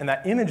image, and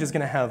that image is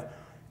going to have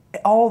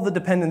all the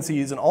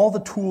dependencies and all the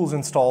tools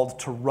installed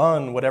to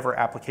run whatever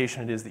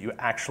application it is that you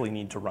actually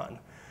need to run.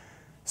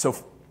 So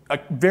a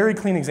very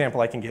clean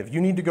example I can give,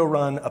 you need to go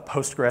run a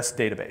Postgres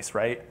database,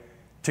 right?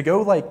 To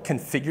go like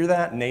configure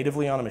that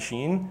natively on a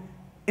machine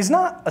is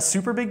not a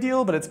super big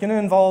deal, but it's going to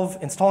involve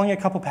installing a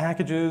couple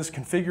packages,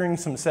 configuring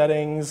some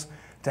settings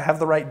to have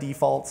the right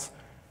defaults.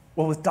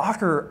 Well, with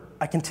Docker,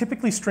 I can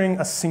typically string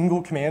a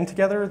single command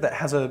together that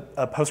has a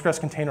Postgres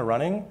container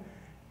running,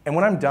 and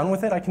when I'm done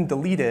with it, I can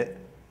delete it,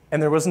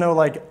 and there was no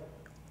like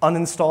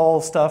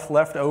uninstall stuff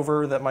left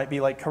over that might be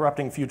like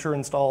corrupting future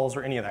installs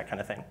or any of that kind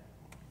of thing.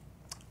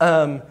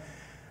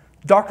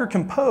 Docker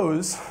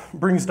Compose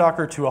brings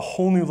Docker to a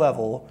whole new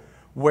level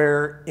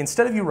where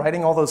instead of you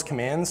writing all those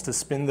commands to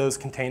spin those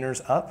containers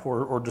up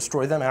or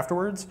destroy them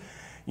afterwards,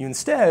 you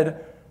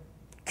instead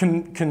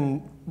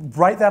can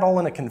write that all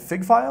in a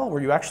config file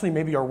where you actually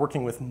maybe are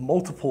working with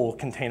multiple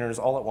containers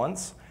all at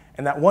once.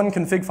 And that one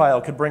config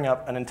file could bring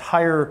up an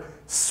entire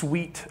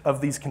suite of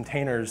these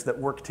containers that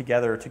work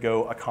together to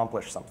go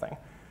accomplish something.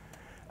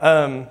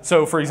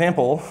 So for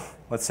example,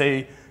 let's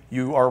say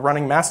you are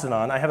running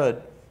Mastodon.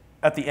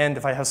 At the end,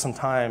 if I have some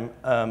time,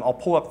 I'll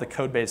pull up the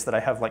code base that I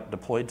have like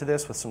deployed to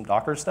this with some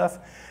Docker stuff,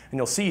 and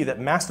you'll see that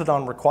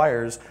Mastodon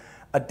requires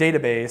a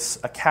database,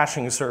 a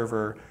caching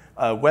server,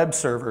 web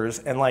servers,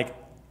 and like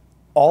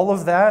all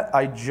of that,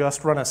 I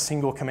just run a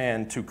single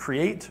command to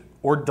create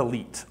or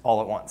delete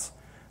all at once,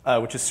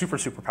 which is super,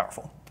 super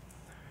powerful.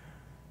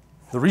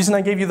 The reason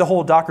I gave you the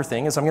whole Docker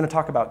thing is I'm going to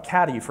talk about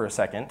Caddy for a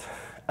second,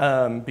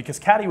 because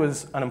Caddy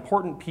was an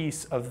important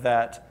piece of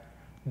that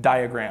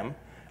diagram.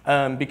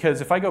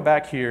 Because if I go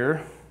back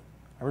here,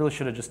 I really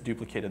should have just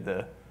duplicated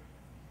the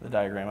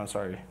diagram, I'm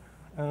sorry.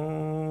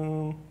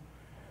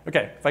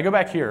 Okay, if I go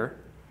back here,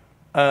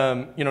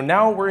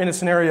 now we're in a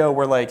scenario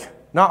where like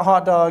not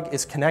hot dog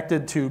is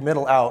connected to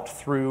middle out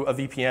through a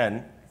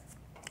VPN,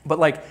 but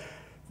like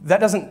that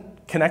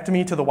doesn't connect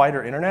me to the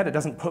wider internet. It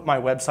doesn't put my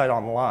website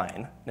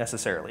online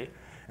necessarily.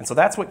 And so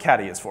that's what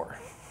Caddy is for.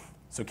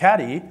 So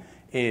Caddy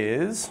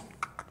is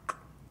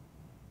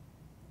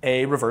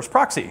a reverse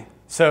proxy.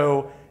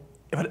 So,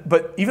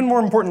 but even more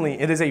importantly,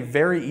 it is a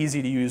very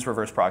easy to use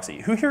reverse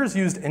proxy. Who here has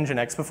used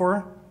Nginx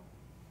before?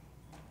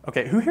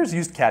 Okay, who here has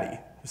used Caddy?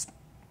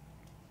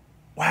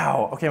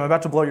 Wow, okay, I'm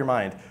about to blow your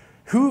mind.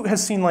 Who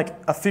has seen like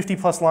a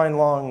 50+ line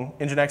long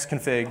Nginx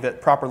config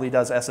that properly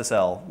does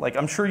SSL? Like,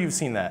 I'm sure you've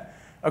seen that.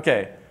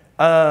 Okay,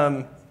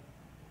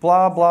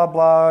 blah, blah,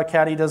 blah,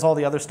 Caddy does all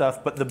the other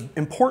stuff, but the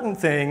important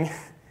thing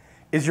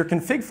is your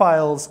config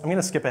files. I'm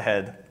gonna skip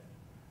ahead.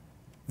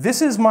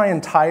 This is my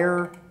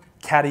entire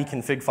Caddy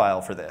config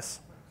file for this.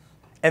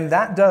 And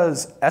that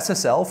does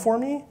SSL for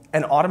me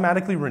and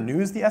automatically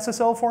renews the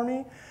SSL for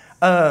me.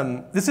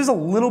 This is a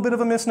little bit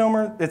of a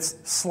misnomer. It's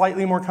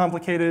slightly more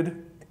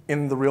complicated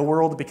in the real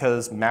world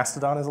because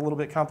Mastodon is a little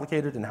bit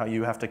complicated in how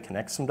you have to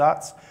connect some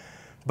dots.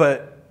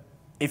 But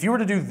if you were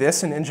to do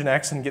this in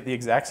Nginx and get the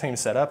exact same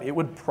setup, it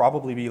would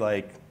probably be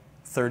like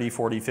 30,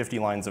 40, 50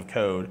 lines of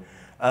code,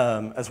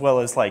 as well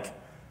as like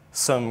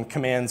some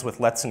commands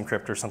with let's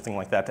encrypt or something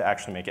like that to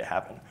actually make it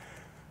happen.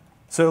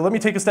 So let me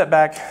take a step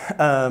back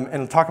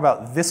and talk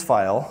about this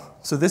file.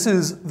 So this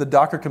is the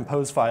Docker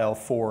Compose file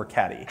for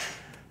Caddy.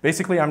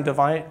 Basically, I'm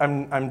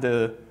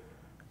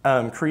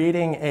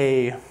creating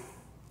a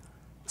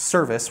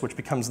service, which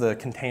becomes the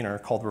container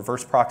called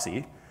reverse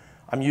proxy.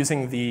 I'm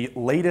using the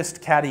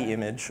latest Caddy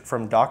image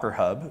from Docker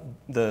Hub.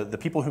 The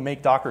people who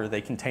make Docker,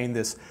 they contain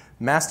this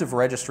massive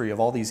registry of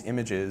all these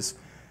images.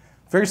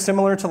 Very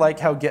similar to like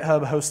how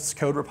GitHub hosts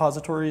code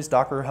repositories,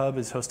 Docker Hub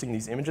is hosting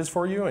these images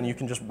for you, and you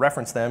can just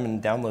reference them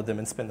and download them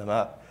and spin them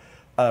up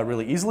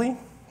really easily.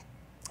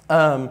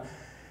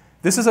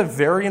 This is a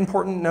very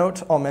important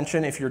note I'll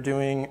mention if you're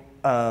doing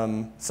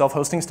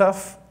self-hosting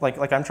stuff,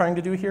 like I'm trying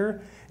to do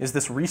here, is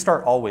this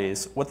restart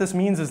always. What this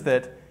means is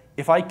that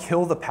if I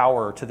kill the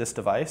power to this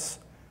device,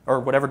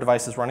 or whatever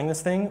device is running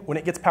this thing, when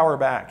it gets power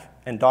back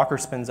and Docker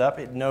spins up,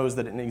 it knows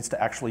that it needs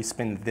to actually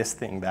spin this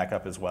thing back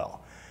up as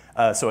well.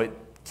 So it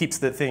keeps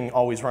the thing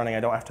always running. I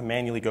don't have to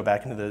manually go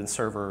back into the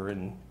server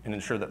and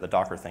ensure that the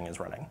Docker thing is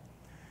running.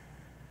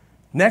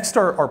 Next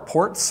are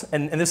ports,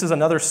 and this is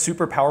another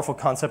super powerful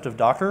concept of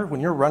Docker.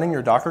 When you're running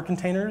your Docker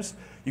containers,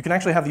 you can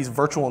actually have these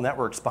virtual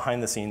networks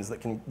behind the scenes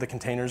that the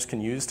containers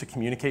can use to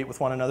communicate with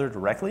one another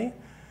directly.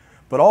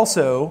 But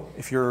also,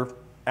 if you're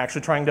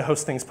actually trying to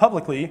host things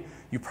publicly,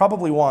 you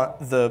probably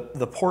want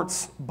the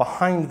ports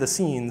behind the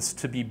scenes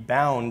to be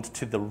bound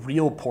to the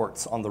real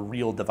ports on the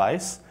real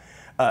device.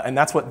 And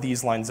that's what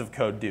these lines of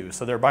code do.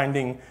 So they're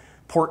binding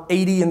port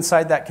 80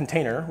 inside that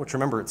container, which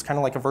remember, it's kind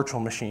of like a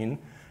virtual machine.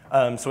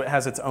 So it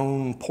has its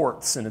own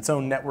ports and its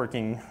own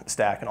networking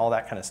stack and all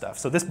that kind of stuff.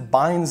 So this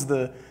binds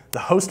the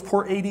host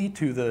port 80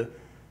 to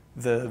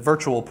the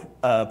virtual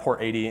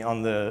port 80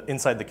 on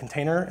inside the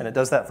container, and it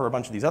does that for a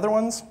bunch of these other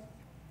ones.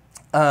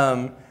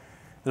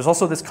 There's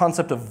also this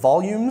concept of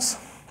volumes.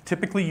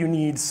 Typically, you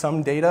need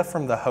some data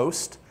from the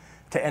host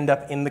to end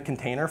up in the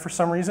container for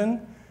some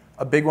reason.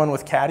 A big one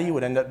with Caddy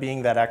would end up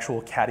being that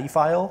actual Caddy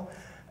file,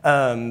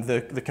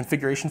 the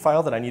configuration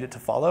file that I need it to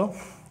follow,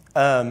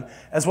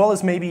 as well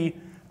as maybe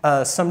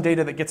some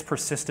data that gets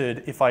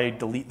persisted if I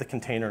delete the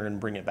container and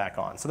bring it back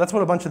on. So that's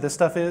what a bunch of this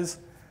stuff is.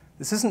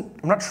 I'm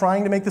not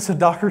trying to make this a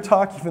Docker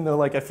talk, even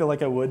though I feel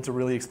like I would to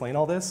really explain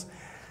all this.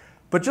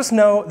 But just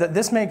know that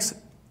this makes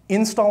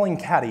installing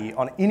Caddy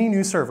on any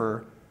new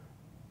server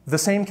the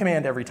same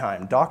command every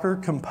time, docker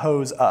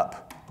compose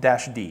up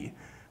 -d.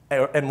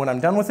 And when I'm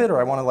done with it, or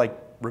I want to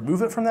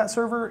remove it from that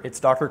server, it's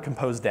docker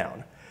compose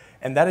down.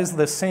 And that is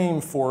the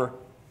same for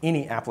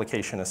any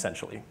application,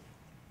 essentially,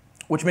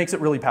 which makes it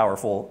really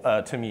powerful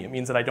to me. It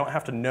means that I don't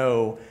have to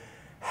know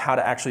how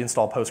to actually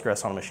install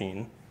Postgres on a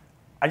machine.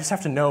 I just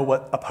have to know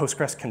what a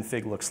Postgres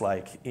config looks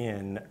like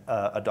in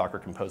a Docker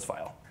Compose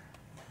file.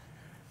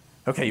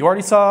 Okay, you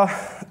already saw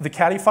the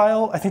Caddy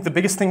file. I think the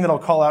biggest thing that I'll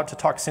call out to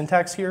talk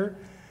syntax here,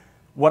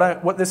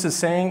 what this is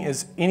saying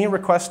is any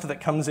request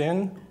that comes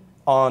in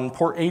on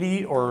port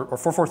 80 or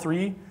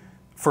 443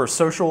 for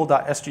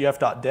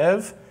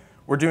social.sgf.dev,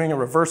 we're doing a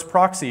reverse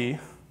proxy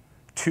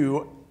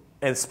to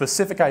a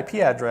specific IP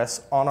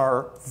address on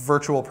our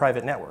virtual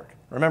private network.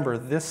 Remember,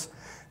 this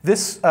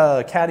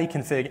Caddy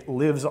config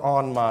lives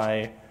on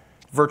my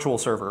virtual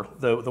server,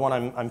 the one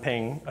I'm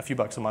paying a few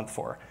bucks a month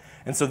for.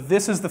 And so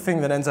this is the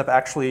thing that ends up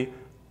actually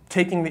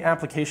taking the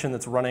application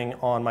that's running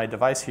on my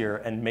device here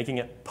and making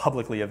it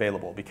publicly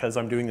available because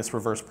I'm doing this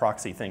reverse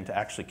proxy thing to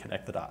actually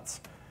connect the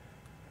dots.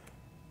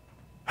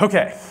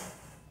 Okay.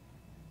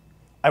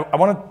 I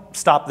want to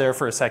stop there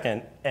for a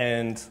second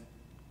and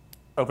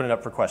open it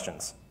up for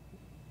questions.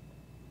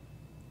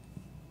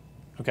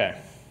 Okay.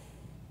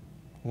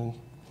 I'm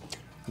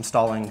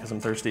stalling because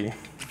I'm thirsty.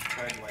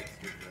 Craig likes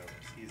your jokes.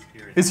 He's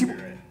here in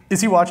spirit.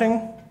 Is he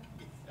watching?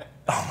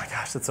 Oh my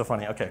gosh, that's so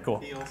funny. Okay, cool.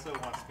 He also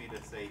wants me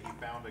to say he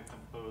found a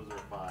composer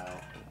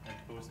file and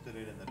posted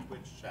it in the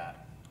Twitch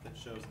chat that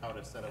shows how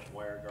to set up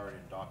WireGuard in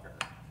Docker.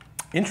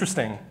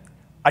 Interesting.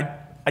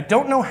 I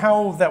don't know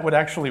how that would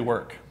actually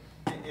work.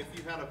 If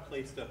you had a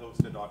place to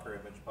host a Docker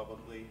image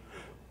publicly,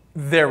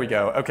 there we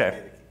go.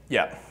 Okay.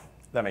 Yeah,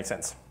 that makes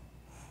sense.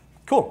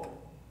 Cool.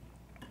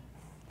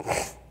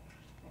 He's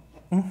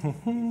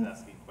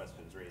asking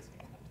questions, raising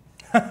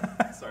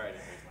hand. Sorry, I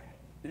didn't raise my hand.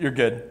 You're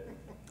good.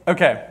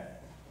 Okay.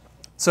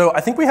 So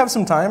I think we have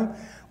some time.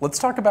 Let's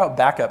talk about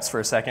backups for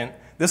a second.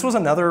 This was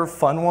another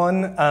fun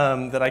one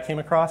that I came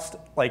across.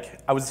 Like,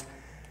 I was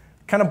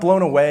kind of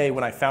blown away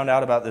when I found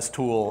out about this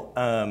tool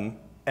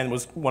and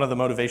was one of the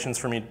motivations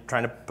for me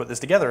trying to put this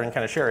together and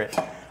kind of share it.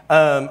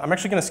 I'm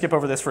actually going to skip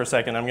over this for a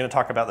second. I'm going to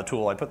talk about the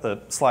tool. I put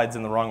the slides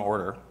in the wrong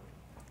order.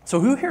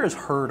 So who here has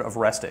heard of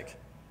Restic?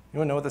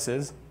 Anyone know what this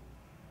is?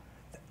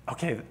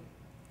 Okay,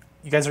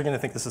 you guys are going to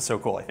think this is so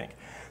cool, I think.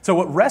 So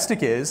what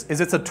Restic is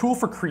it's a tool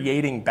for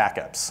creating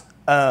backups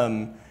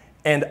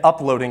and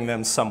uploading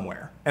them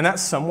somewhere. And that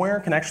somewhere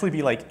can actually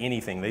be like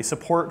anything. They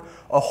support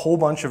a whole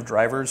bunch of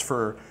drivers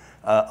for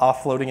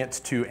offloading it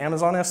to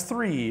Amazon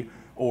S3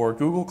 or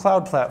Google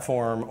Cloud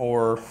Platform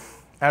or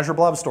Azure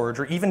Blob Storage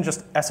or even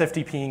just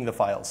SFTPing the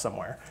files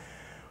somewhere.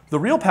 The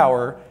real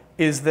power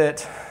is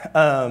that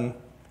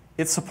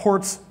it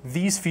supports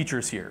these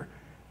features here.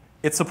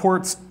 It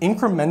supports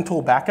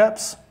incremental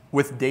backups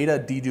with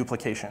data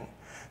deduplication.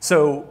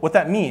 So what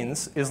that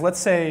means is, let's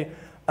say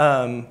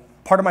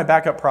part of my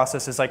backup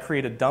process is I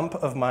create a dump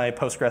of my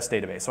Postgres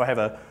database. So I have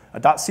a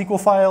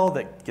 .SQL file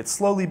that gets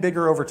slowly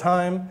bigger over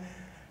time.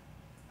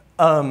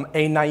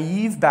 A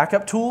naive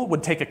backup tool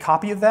would take a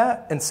copy of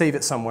that and save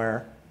it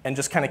somewhere and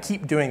just kind of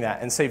keep doing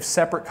that and save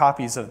separate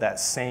copies of that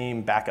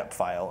same backup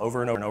file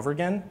over and over and over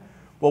again.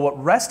 Well, what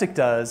Restic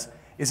does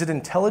is it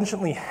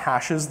intelligently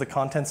hashes the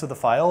contents of the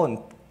file and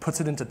puts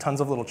it into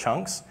tons of little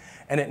chunks,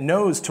 and it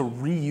knows to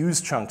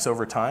reuse chunks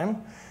over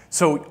time.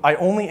 So I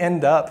only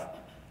end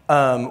up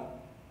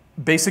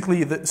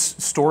basically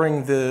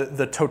storing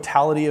the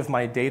totality of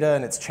my data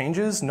and its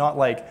changes, not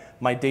like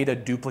my data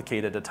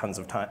duplicated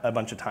a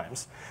bunch of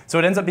times. So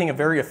it ends up being a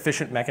very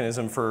efficient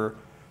mechanism for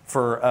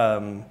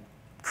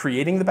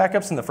creating the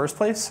backups in the first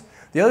place.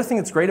 The other thing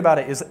that's great about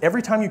it is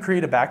every time you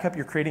create a backup,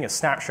 you're creating a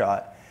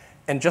snapshot.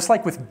 And just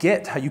like with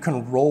Git, how you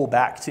can roll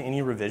back to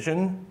any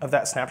revision of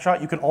that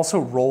snapshot, you can also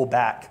roll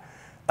back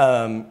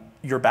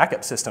your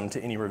backup system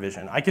to any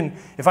revision.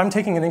 If I'm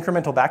taking an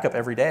incremental backup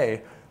every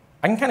day,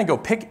 I can kind of go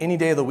pick any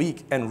day of the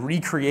week and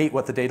recreate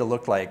what the data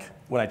looked like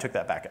when I took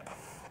that backup.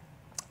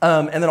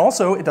 And then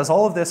also, it does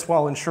all of this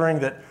while ensuring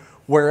that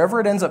wherever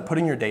it ends up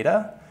putting your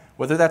data,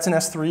 whether that's an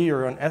S3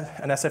 or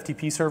an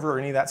SFTP server or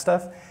any of that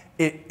stuff,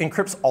 it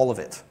encrypts all of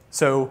it.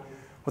 So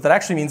what that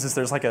actually means is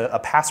there's like a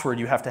password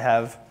you have to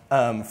have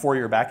for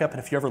your backup, and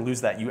if you ever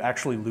lose that, you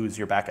actually lose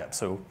your backup.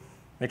 So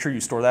make sure you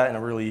store that in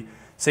a really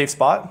safe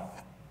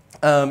spot.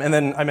 And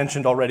then I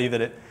mentioned already that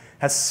it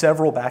has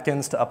several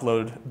backends to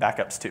upload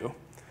backups to.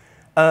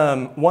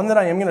 One that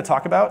I am going to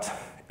talk about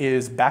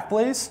is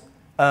Backblaze.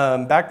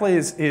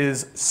 Backblaze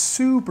is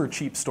super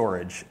cheap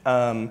storage.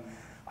 I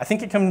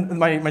think it comes,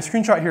 my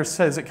screenshot here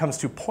says it comes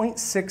to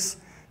 0.6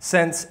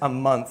 cents a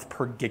month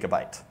per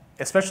gigabyte,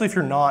 especially if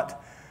you're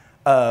not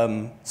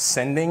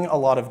sending a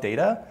lot of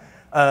data.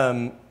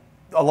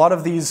 A lot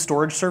of these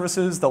storage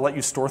services, they'll let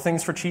you store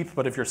things for cheap,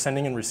 but if you're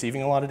sending and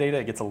receiving a lot of data,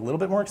 it gets a little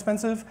bit more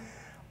expensive.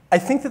 I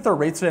think that their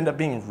rates would end up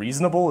being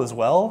reasonable as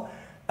well.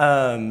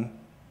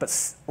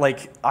 But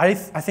like, I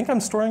think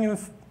I'm storing,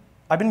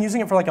 I've been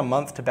using it for like a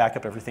month to back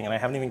up everything, and I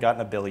haven't even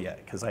gotten a bill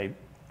yet because I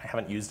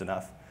haven't used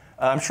enough.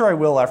 I'm sure I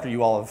will after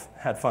you all have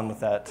had fun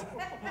with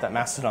that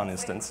Mastodon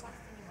instance.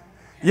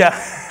 Yeah.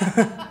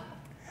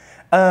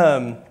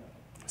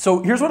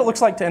 So here's what it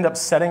looks like to end up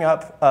setting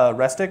up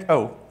Restic.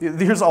 Oh,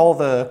 here's all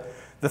the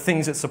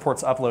things it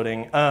supports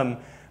uploading.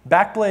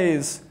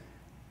 Backblaze,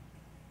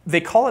 they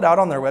call it out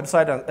on their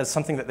website as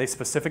something that they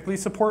specifically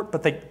support,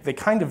 but they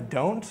kind of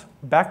don't.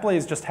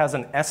 Backblaze just has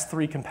an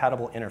S3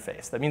 compatible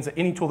interface. That means that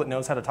any tool that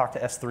knows how to talk to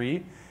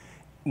S3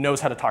 knows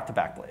how to talk to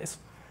Backblaze.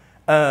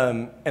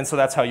 And so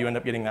that's how you end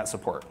up getting that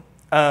support.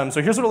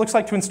 So here's what it looks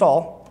like to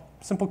install.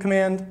 Simple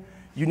command.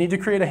 You need to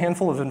create a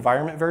handful of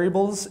environment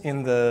variables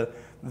in the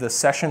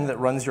session that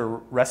runs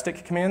your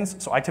Restic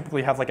commands. So I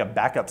typically have like a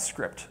backup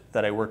script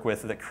that I work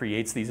with that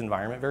creates these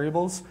environment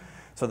variables.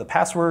 So the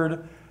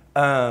password,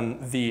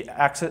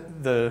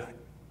 it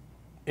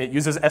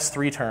uses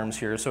S3 terms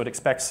here, so it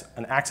expects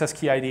an access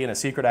key ID and a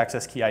secret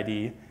access key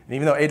ID. And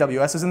even though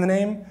AWS is in the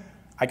name,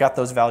 I got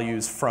those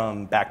values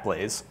from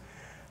Backblaze.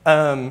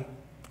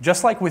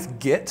 Just like with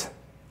Git,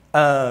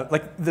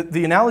 like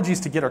the analogies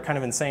to Git are kind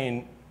of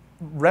insane.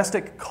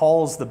 RESTIC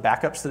calls the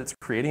backups that it's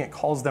creating, it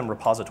calls them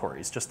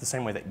repositories, just the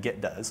same way that Git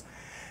does.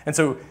 And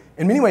so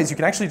in many ways, you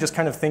can actually just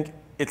kind of think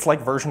it's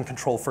like version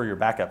control for your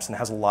backups and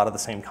has a lot of the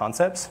same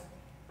concepts.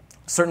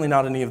 Certainly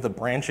not any of the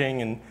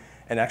branching and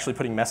actually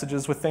putting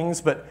messages with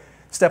things, but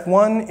step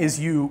one is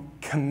you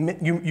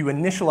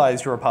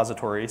initialize your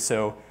repository.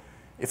 So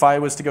if I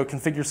was to go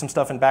configure some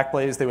stuff in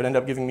Backblaze, they would end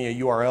up giving me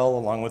a URL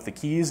along with the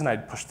keys, and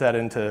I'd punch that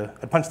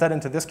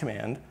into this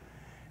command.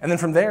 And then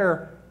from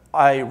there,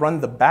 I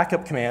run the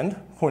backup command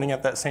pointing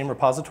at that same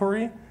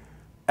repository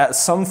at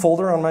some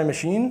folder on my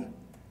machine,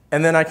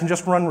 and then I can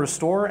just run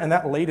restore, and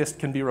that latest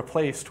can be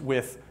replaced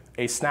with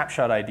a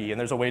snapshot ID, and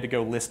there's a way to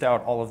go list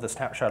out all of the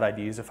snapshot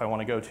IDs if I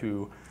want to go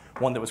to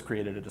one that was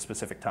created at a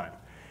specific time.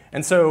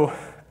 And so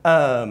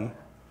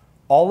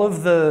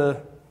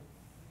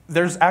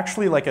there's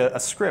actually like a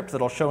script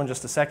that I'll show in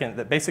just a second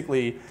that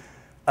basically,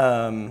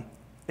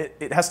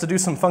 it has to do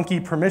some funky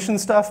permission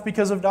stuff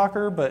because of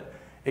Docker, but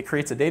it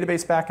creates a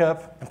database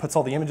backup and puts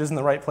all the images in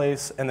the right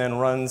place and then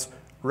runs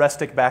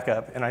RESTIC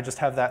backup, and I just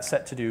have that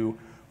set to do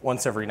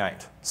once every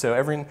night. So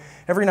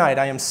every night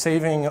I am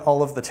saving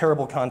all of the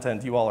terrible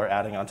content you all are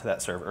adding onto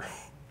that server,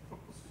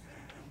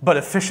 but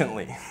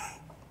efficiently.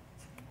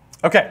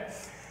 Okay,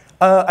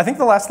 I think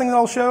the last thing that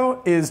I'll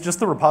show is just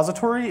the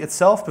repository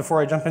itself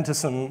before I jump into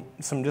some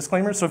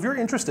disclaimers. So if you're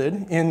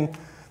interested in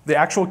the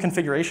actual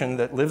configuration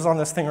that lives on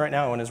this thing right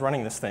now and is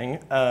running this thing,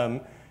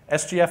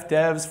 SGF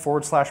devs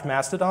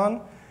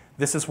 /mastodon,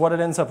 this is what it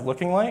ends up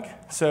looking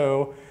like.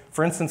 So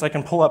for instance, I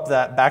can pull up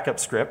that backup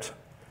script.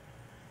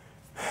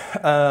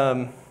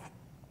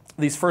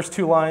 These first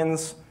two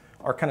lines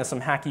are kind of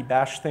some hacky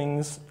bash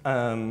things.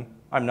 I'm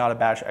not a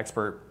bash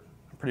expert.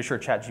 I'm pretty sure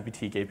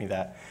ChatGPT gave me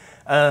that.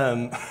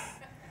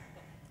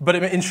 But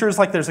it ensures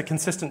like there's a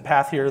consistent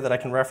path here that I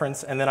can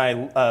reference, and then I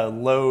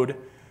load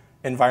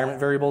environment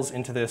variables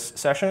into this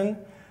session.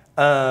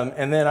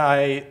 And then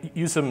I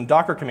use some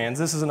Docker commands.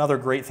 This is another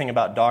great thing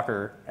about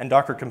Docker and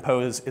Docker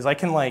Compose is I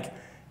can like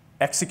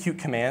execute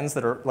commands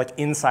that are like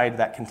inside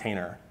that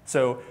container.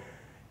 So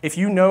if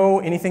you know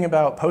anything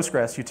about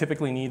Postgres, you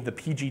typically need the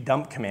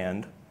pgdump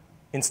command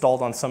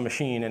installed on some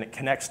machine, and it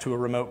connects to a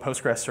remote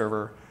Postgres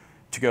server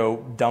to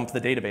go dump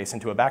the database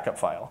into a backup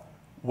file.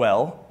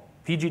 Well,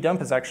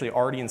 pgdump is actually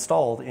already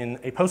installed in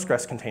a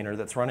Postgres container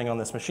that's running on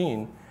this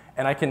machine,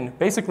 and I can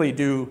basically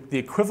do the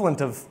equivalent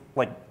of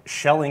like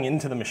shelling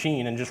into the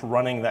machine and just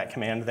running that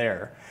command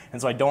there.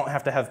 And so I don't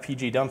have to have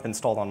pgdump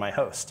installed on my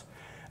host.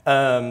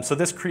 So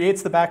this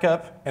creates the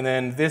backup, and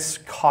then this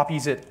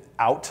copies it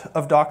out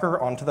of Docker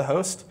onto the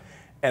host,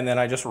 and then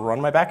I just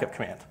run my backup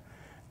command.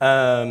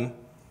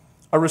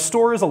 A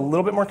restore is a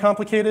little bit more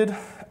complicated.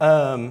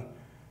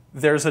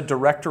 There's a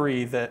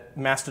directory that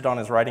Mastodon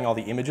is writing all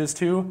the images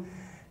to,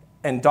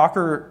 and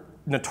Docker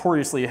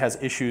notoriously has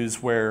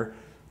issues where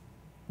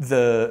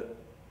the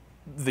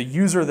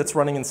user that's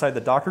running inside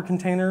the Docker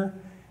container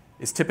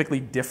is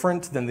typically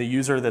different than the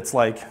user that's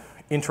like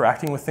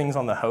interacting with things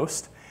on the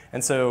host.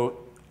 And so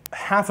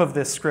half of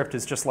this script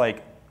is just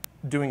like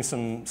doing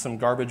some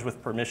garbage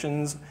with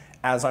permissions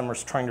as I'm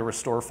trying to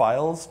restore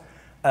files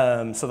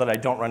so that I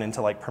don't run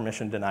into like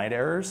permission denied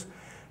errors.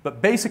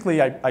 But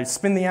basically I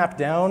spin the app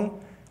down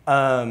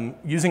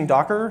using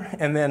Docker,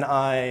 and then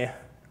I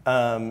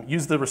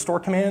use the restore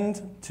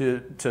command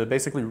to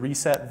basically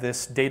reset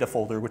this data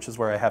folder, which is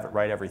where I have it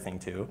write everything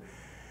to.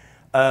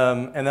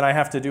 And then I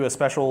have to do a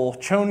special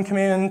chown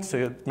command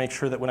to make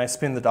sure that when I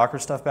spin the Docker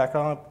stuff back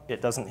up,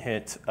 it doesn't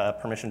hit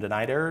permission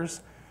denied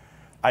errors.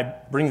 I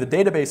bring the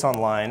database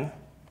online,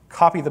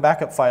 copy the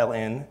backup file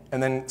in,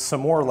 and then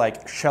some more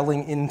like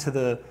shelling into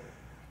the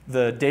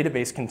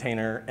database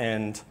container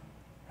and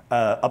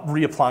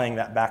reapplying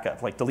that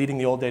backup, like deleting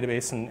the old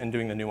database and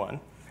doing the new one.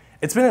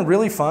 It's been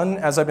really fun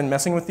as I've been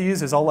messing with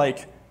these is I'll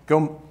like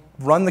go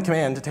run the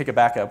command to take a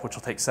backup, which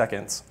will take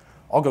seconds.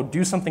 I'll go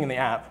do something in the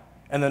app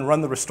and then run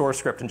the restore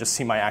script and just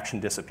see my action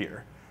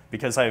disappear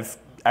because I've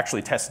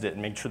actually tested it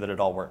and made sure that it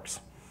all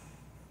works.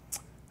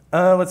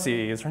 Let's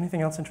see, is there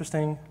anything else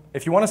interesting?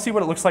 If you want to see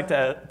what it looks like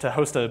to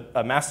host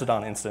a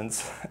Mastodon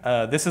instance,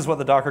 this is what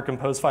the Docker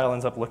Compose file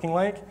ends up looking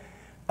like.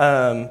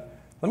 Let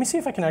me see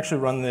if I can actually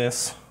run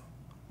this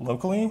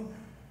locally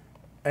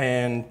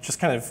and just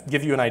kind of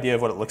give you an idea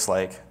of what it looks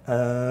like.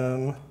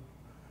 I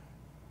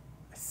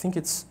think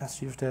it's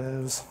SGF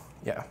devs.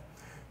 Yeah.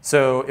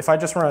 So if I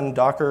just run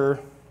Docker,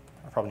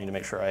 I probably need to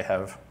make sure I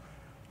have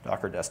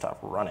Docker desktop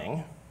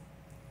running.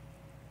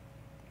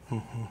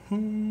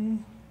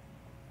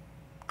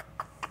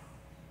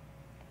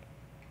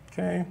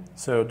 Okay,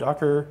 so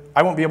Docker,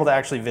 I won't be able to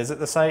actually visit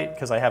the site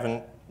because I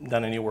haven't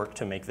done any work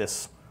to make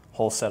this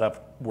whole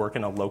setup work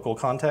in a local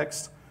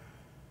context.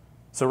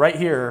 So right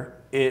here,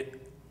 it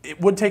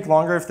would take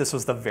longer if this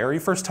was the very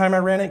first time I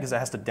ran it because it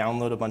has to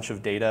download a bunch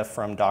of data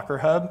from Docker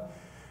Hub.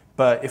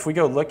 But if we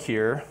go look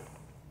here,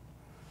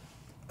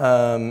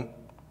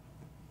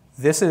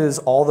 this is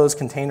all those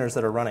containers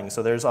that are running.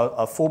 So there's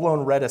a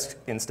full-blown Redis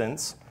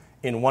instance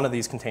in one of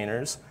these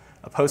containers,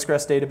 a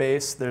Postgres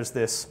database, there's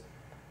this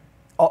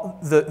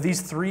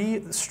these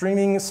three,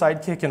 streaming,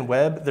 Sidekick, and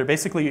web, they're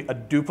basically a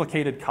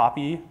duplicated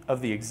copy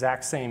of the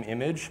exact same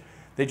image.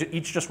 They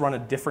each just run a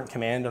different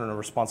command and are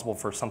responsible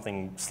for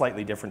something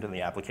slightly different in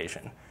the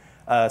application.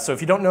 So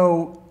if you don't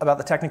know about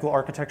the technical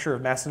architecture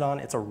of Mastodon,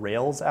 it's a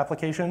Rails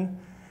application.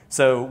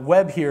 So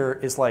web here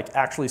is like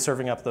actually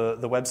serving up the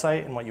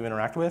website and what you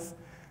interact with.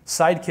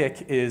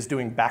 Sidekick is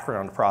doing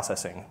background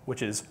processing,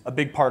 which is a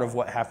big part of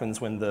what happens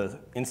when the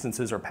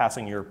instances are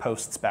passing your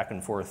posts back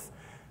and forth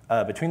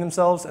between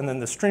themselves. And then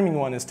the streaming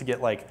one is to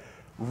get like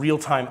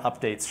real-time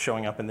updates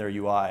showing up in their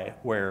UI,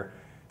 where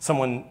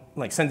someone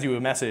like sends you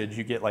a message,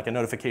 you get like a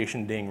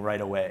notification ding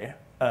right away,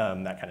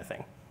 that kind of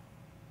thing.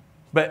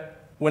 But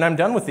when I'm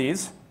done with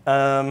these,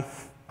 I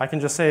can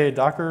just say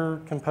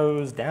docker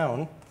compose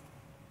down,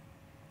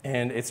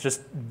 and it's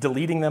just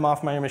deleting them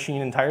off my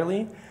machine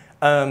entirely.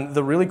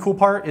 The really cool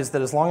part is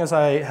that as long as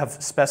I have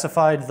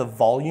specified the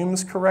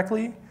volumes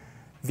correctly,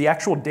 the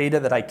actual data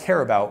that I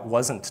care about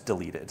wasn't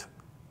deleted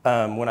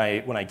when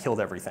I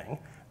killed everything.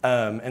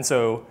 And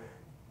so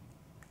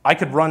I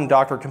could run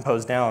docker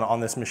compose down on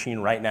this machine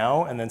right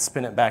now and then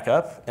spin it back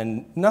up,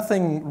 and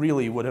nothing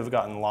really would have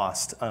gotten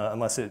lost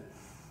unless it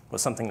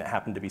was something that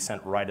happened to be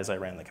sent right as I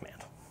ran the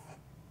command.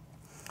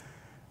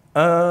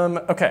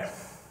 OK.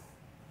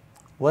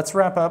 Let's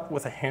wrap up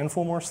with a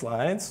handful more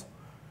slides,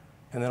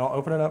 and then I'll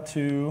open it up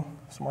to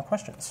some more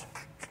questions.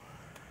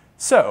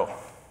 So,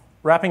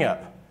 wrapping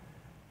up,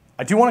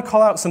 I do want to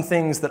call out some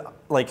things that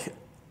like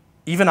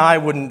even I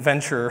wouldn't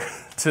venture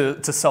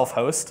to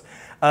self-host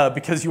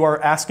because you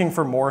are asking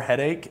for more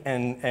headache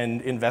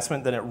and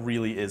investment than it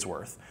really is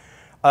worth.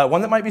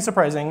 One that might be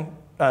surprising,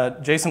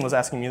 Jason was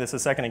asking me this a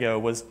second ago,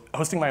 was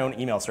hosting my own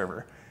email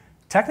server.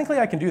 Technically,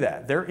 I can do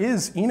that. There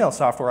is email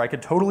software I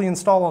could totally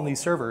install on these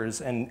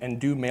servers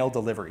and do mail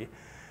delivery.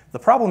 The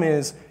problem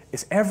is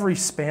every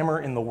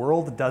spammer in the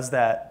world does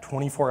that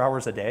 24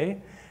 hours a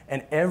day,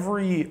 and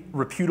every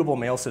reputable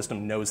mail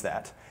system knows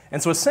that.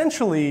 And so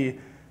essentially,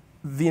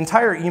 the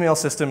entire email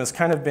system has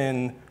kind of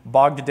been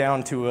bogged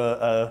down to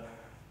a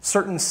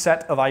certain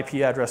set of IP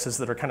addresses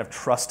that are kind of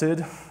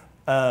trusted.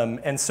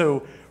 And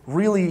so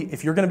really,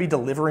 if you're going to be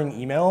delivering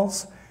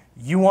emails,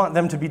 you want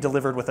them to be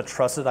delivered with a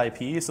trusted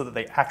IP so that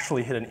they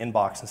actually hit an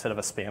inbox instead of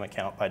a spam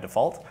account by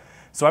default.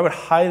 So I would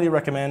highly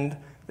recommend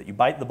that you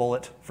bite the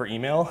bullet for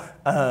email.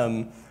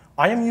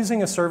 I am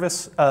using a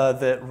service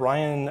that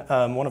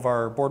Ryan, one of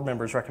our board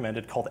members,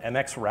 recommended called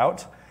MX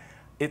Route.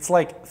 It's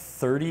like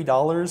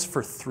 $30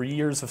 for 3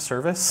 years of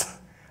service,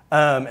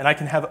 and I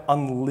can have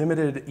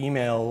unlimited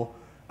email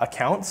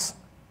accounts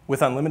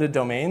with unlimited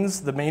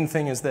domains. The main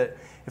thing is that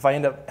if I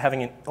end up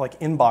having like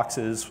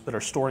inboxes that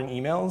are storing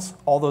emails,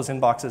 all those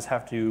inboxes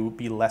have to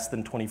be less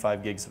than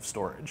 25 gigs of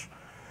storage.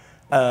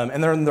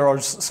 And then there are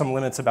some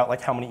limits about like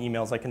how many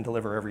emails I can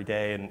deliver every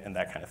day and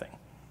that kind of thing.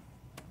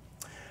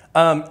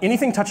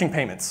 Anything touching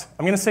payments.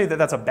 I'm going to say that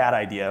that's a bad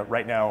idea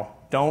right now.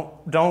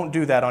 Don't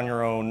do that on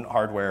your own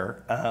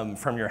hardware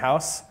from your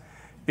house,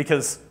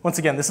 because once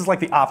again, this is like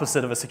the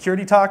opposite of a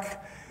security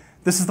talk.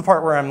 This is the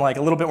part where I'm like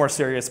a little bit more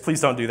serious.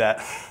 Please don't do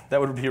that. That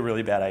would be a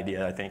really bad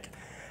idea, I think.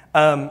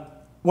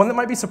 One that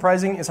might be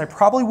surprising is I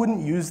probably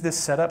wouldn't use this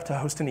setup to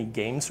host any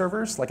game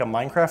servers, like a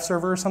Minecraft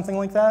server or something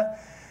like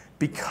that,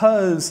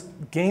 because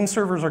game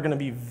servers are going to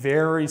be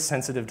very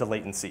sensitive to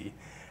latency.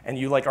 And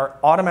you like are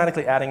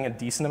automatically adding a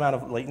decent amount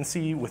of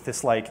latency with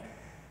this like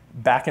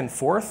back and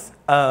forth,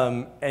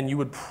 and you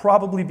would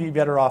probably be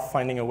better off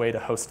finding a way to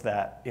host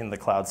that in the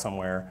cloud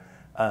somewhere.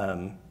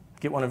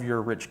 Get one of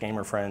your rich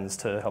gamer friends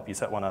to help you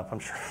set one up. I'm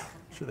sure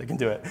they can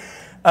do it.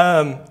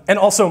 And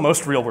also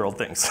most real world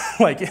things.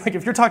 like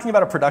if you're talking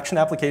about a production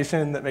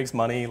application that makes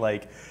money,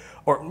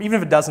 or even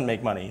if it doesn't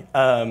make money,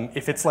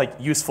 if it's like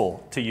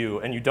useful to you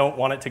and you don't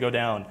want it to go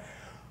down,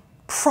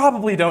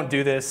 probably don't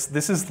do this.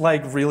 This is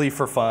like really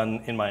for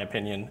fun, in my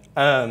opinion.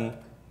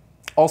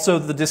 Also,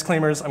 the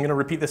disclaimers, I'm going to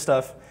repeat this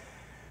stuff.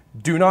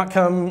 Do not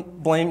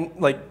come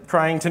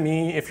crying to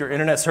me if your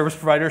internet service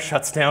provider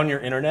shuts down your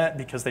internet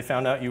because they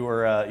found out you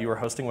were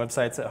hosting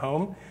websites at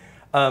home.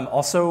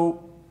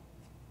 Also,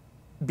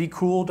 be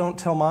cool, don't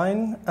tell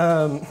mine.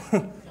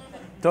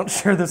 Don't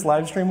share this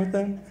live stream with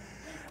them.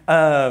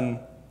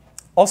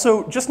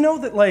 Also, just know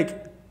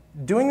that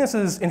doing this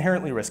is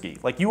inherently risky.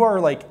 You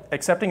are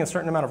accepting a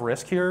certain amount of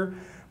risk here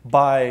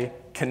by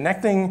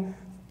connecting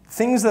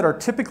things that are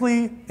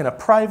typically in a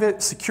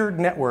private, secured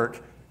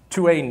network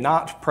to a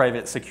not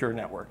private, secure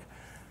network.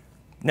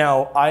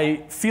 Now,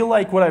 I feel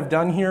like what I've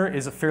done here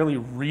is a fairly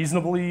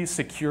reasonably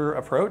secure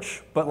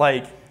approach, but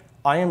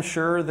I am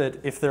sure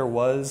that if there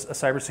was a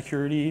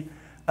cybersecurity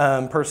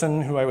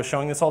person who I was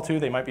showing this all to,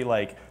 they might be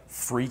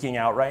freaking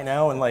out right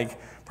now and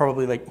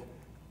probably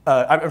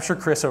I'm sure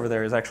Chris over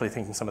there is actually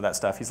thinking some of that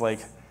stuff. He's like,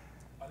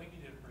 I think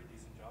you did a pretty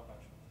decent job,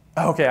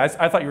 actually. Okay,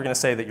 I thought you were going to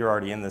say that you're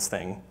already in this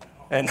thing.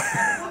 And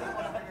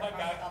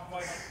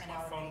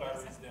My phone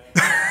battery's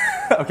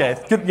dead. Okay,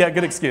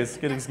 good excuse,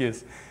 good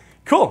excuse.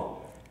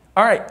 Cool.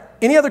 All right,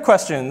 any other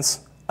questions?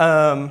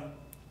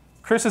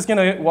 Chris is going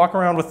to walk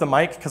around with the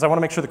mic because I want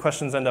to make sure the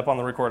questions end up on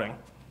the recording.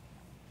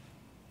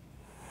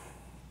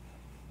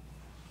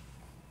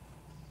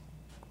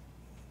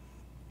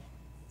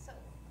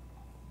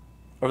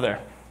 Over there.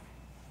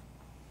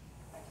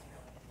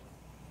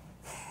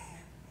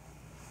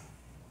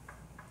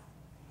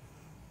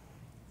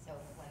 So,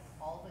 like,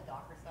 all the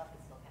Docker stuff is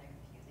still kind of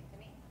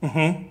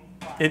confusing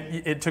to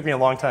me. It took me a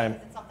long time.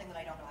 It's something that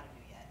I don't know how to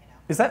do yet, you know?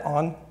 Is that on?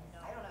 I don't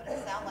know, it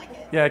doesn't sound like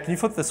it. Yeah, can you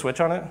flip the switch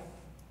on it?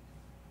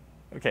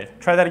 Okay,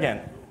 try that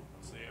again.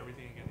 Say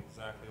everything again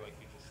exactly like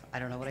you just said. I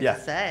don't know what I Yeah.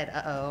 just said.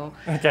 Uh-oh.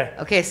 Okay.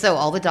 Okay, so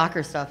all the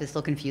Docker stuff is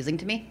still confusing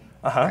to me,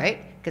 Uh-huh.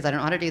 right? Because I don't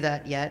know how to do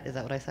that yet. Is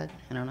that what I said?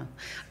 I don't know.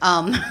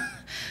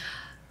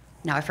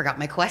 Now I forgot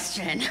my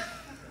question.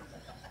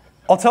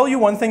 I'll tell you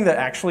one thing that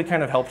actually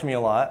kind of helped me a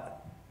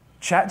lot.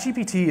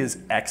 ChatGPT is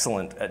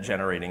excellent at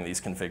generating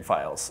these config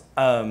files.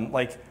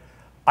 Like,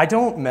 I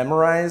don't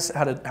memorize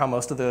how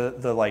most of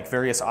the like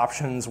various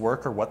options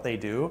work or what they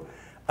do.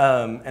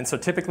 And so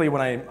typically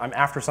when I'm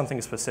after something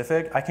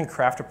specific, I can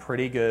craft a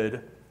pretty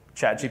good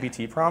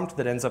ChatGPT prompt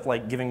that ends up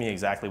like giving me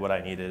exactly what I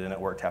needed, and it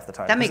worked half the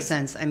time. That makes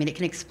sense. I mean, it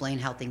can explain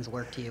how things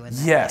work to you. And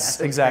Yes, yeah, so it's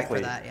great exactly.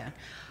 For that, yeah.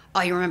 Oh,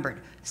 you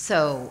remembered.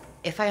 So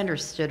if I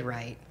understood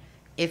right,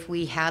 if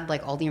we had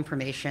like all the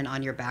information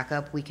on your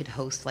backup, we could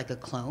host like a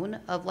clone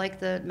of like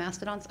the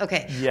mastodons.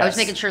 Okay, I Yes. was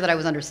making sure that I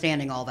was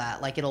understanding all that.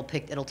 Like it'll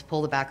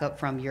pull the backup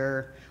from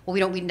your. Well,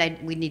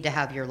 we need to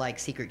have your like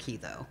secret key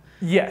though.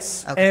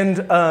 Yes, Okay. and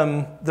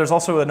there's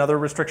also another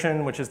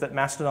restriction, which is that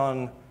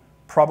Mastodon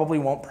probably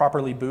won't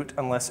properly boot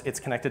unless it's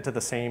connected to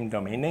the same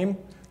domain name.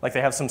 Like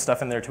they have some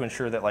stuff in there to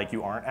ensure that like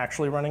you aren't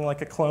actually running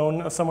like a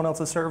clone of someone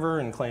else's server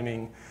and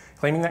claiming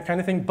that kind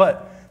of thing.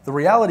 But the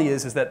reality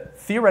is that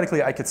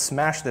theoretically I could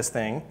smash this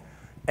thing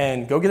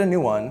and go get a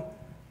new one,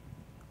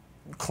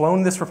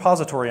 clone this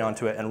repository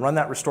onto it, and run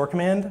that restore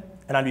command,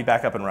 and I'd be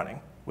back up and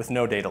running with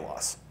no data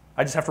loss.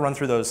 I just have to run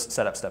through those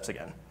setup steps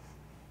again.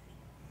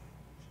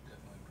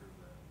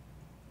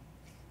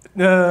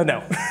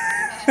 No.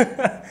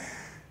 I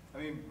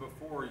mean,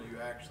 before you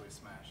actually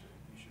smash it,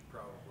 you should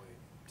probably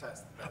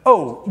test that.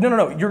 Oh,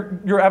 no.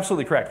 You're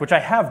absolutely correct, which I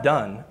have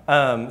done.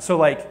 So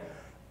like,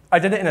 I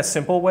did it in a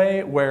simple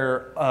way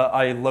where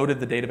I loaded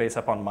the database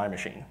up on my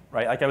machine,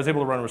 right? Like I was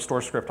able to run a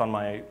restore script in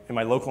my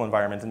local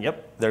environment, and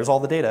yep, there's all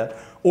the data.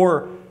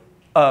 Or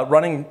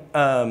running,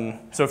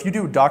 so if you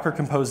do docker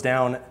compose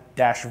down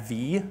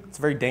 -v, it's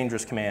a very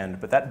dangerous command,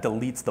 but that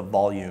deletes the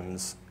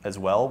volumes as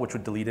well, which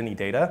would delete any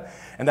data.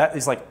 And that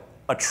is like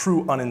a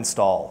true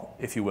uninstall,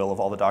 if you will, of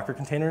all the Docker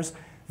containers.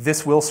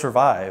 This will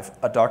survive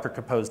a docker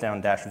compose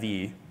down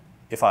 -v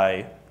if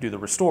I do the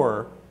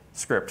restore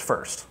script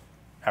first,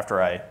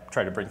 after I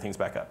try to bring things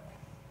back up.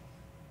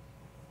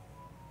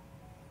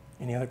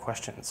 Any other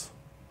questions?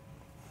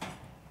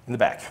 In the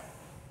back.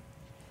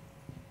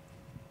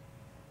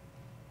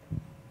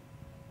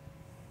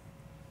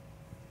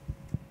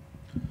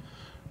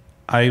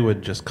 I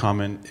would just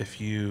comment, if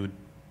you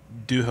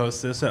do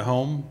host this at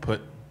home,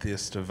 put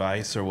this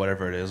device or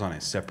whatever it is on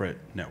a separate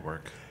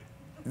network.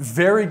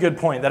 Very good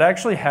point. That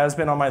actually has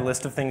been on my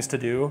list of things to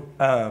do.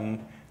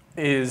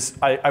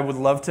 I would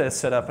love to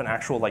set up an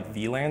actual like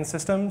VLAN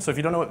system. So if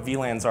you don't know what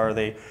VLANs are,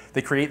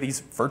 they create these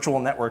virtual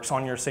networks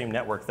on your same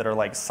network that are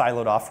like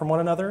siloed off from one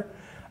another.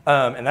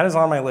 And that is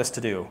on my list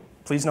to do.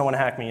 Please no one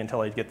hack me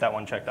until I get that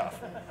one checked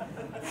off.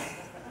 And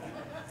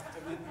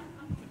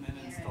then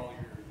install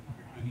your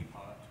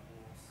honeypot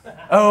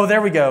tools. Oh,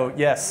 there we go.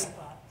 Yes.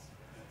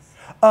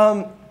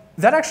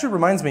 That actually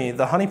reminds me,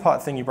 the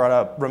honeypot thing you brought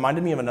up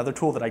reminded me of another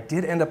tool that I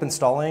did end up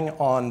installing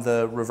on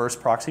the reverse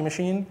proxy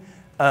machine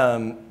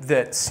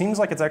that seems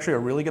like it's actually a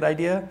really good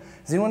idea.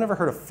 Has anyone ever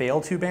heard of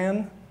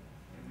fail2ban?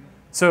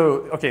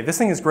 So, okay, this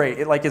thing is great.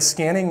 It like is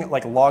scanning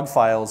like log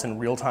files in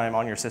real time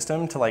on your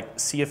system to like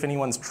see if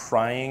anyone's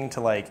trying to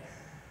like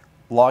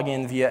log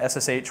in via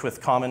SSH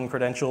with common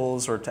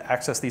credentials or to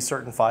access these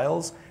certain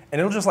files. And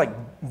it'll just like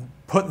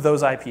put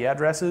those IP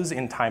addresses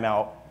in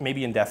timeout,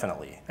 maybe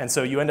indefinitely. And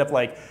so you end up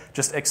like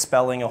just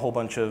expelling a whole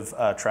bunch of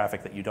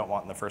traffic that you don't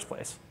want in the first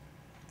place.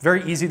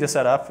 Very easy to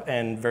set up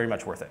and very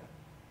much worth it.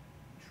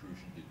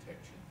 Intrusion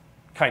detection.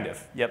 Kind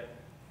of, yep.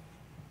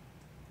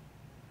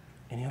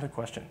 Any other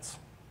questions?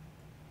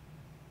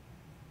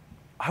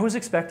 I was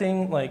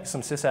expecting like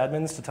some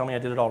sysadmins to tell me I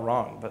did it all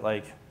wrong, but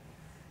like,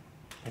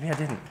 maybe I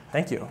didn't.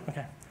 Thank you,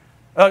 okay.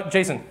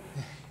 Jason.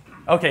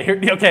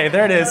 Okay, okay,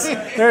 there it is.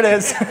 There it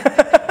is.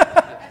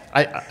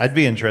 I'd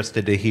be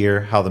interested to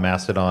hear how the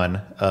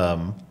Mastodon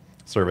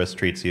service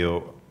treats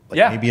you, like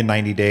Yeah. maybe in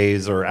 90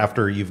 days or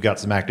after you've got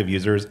some active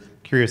users.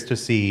 Curious to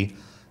see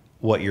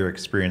what your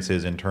experience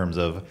is in terms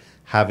of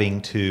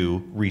having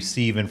to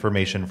receive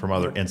information from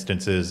other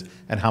instances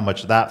and how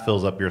much that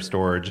fills up your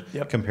storage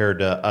compared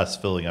to us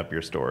filling up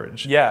your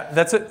storage. Yeah,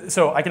 that's it.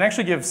 So I can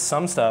actually give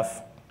some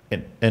stuff.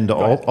 And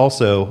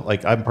also,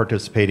 like, I'm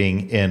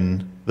participating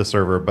in the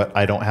server, but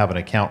I don't have an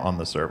account on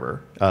the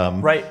server.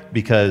 Right.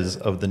 Because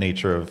of the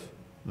nature of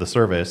the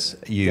service,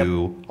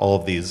 all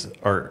of these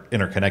are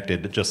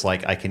interconnected, just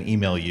like I can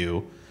email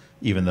you,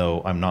 even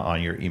though I'm not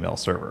on your email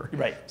server.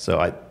 Right. So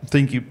I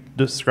think you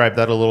described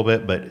that a little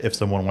bit, but if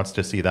someone wants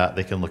to see that,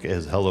 they can look at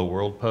his Hello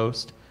World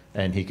post,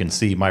 and he can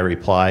see my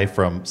reply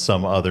from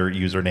some other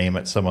username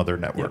at some other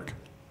network.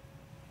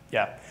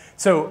 Yeah.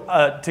 So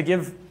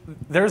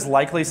there's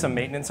likely some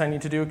maintenance I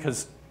need to do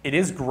because it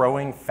is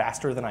growing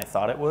faster than I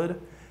thought it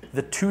would.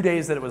 The 2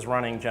 days that it was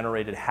running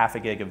generated half a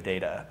gig of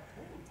data.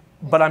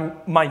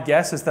 But my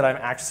guess is that I'm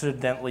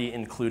accidentally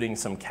including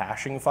some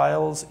caching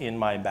files in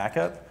my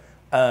backup.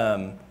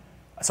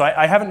 So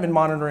I haven't been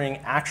monitoring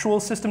actual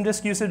system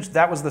disk usage.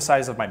 That was the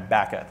size of my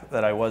backup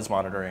that I was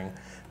monitoring.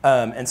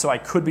 And so I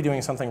could be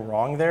doing something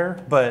wrong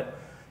there. But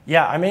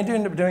yeah, I may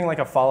end up doing like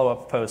a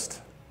follow-up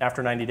post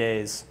after 90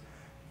 days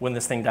when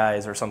this thing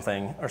dies or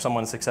something, or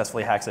someone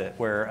successfully hacks it,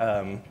 where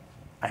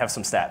I have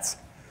some stats.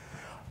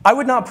 I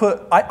would not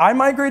put, I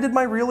migrated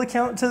my real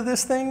account to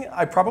this thing.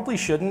 I probably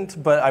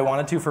shouldn't, but I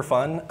wanted to for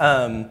fun.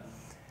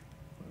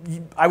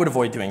 I would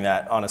avoid doing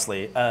that,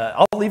 honestly.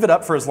 I'll leave it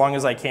up for as long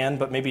as I can,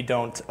 but maybe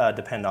don't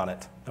depend on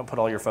it. Don't put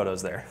all your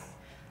photos there.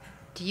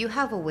 Do you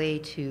have a way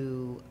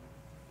to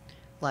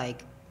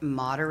like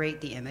moderate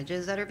the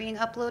images that are being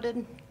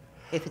uploaded?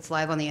 If it's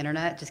live on the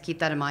internet, just keep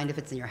that in mind if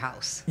it's in your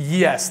house.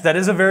 Yes, that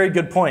is a very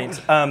good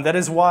point. That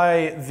is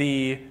why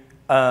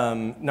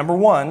number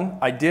one,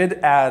 I did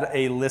add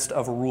a list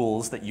of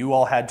rules that you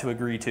all had to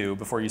agree to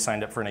before you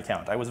signed up for an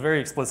account. I was very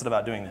explicit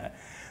about doing that.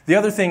 The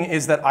other thing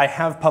is that I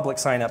have public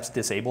signups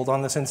disabled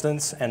on this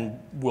instance and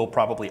will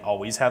probably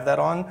always have that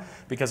on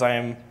because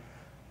I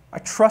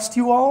trust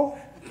you all.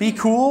 Be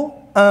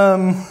cool.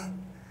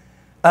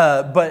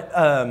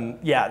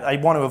 Yeah, I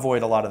want to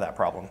avoid a lot of that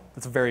problem.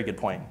 That's a very good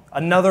point.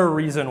 Another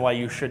reason why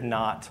you should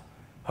not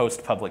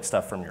host public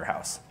stuff from your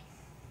house.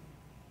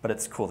 But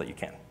it's cool that you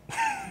can.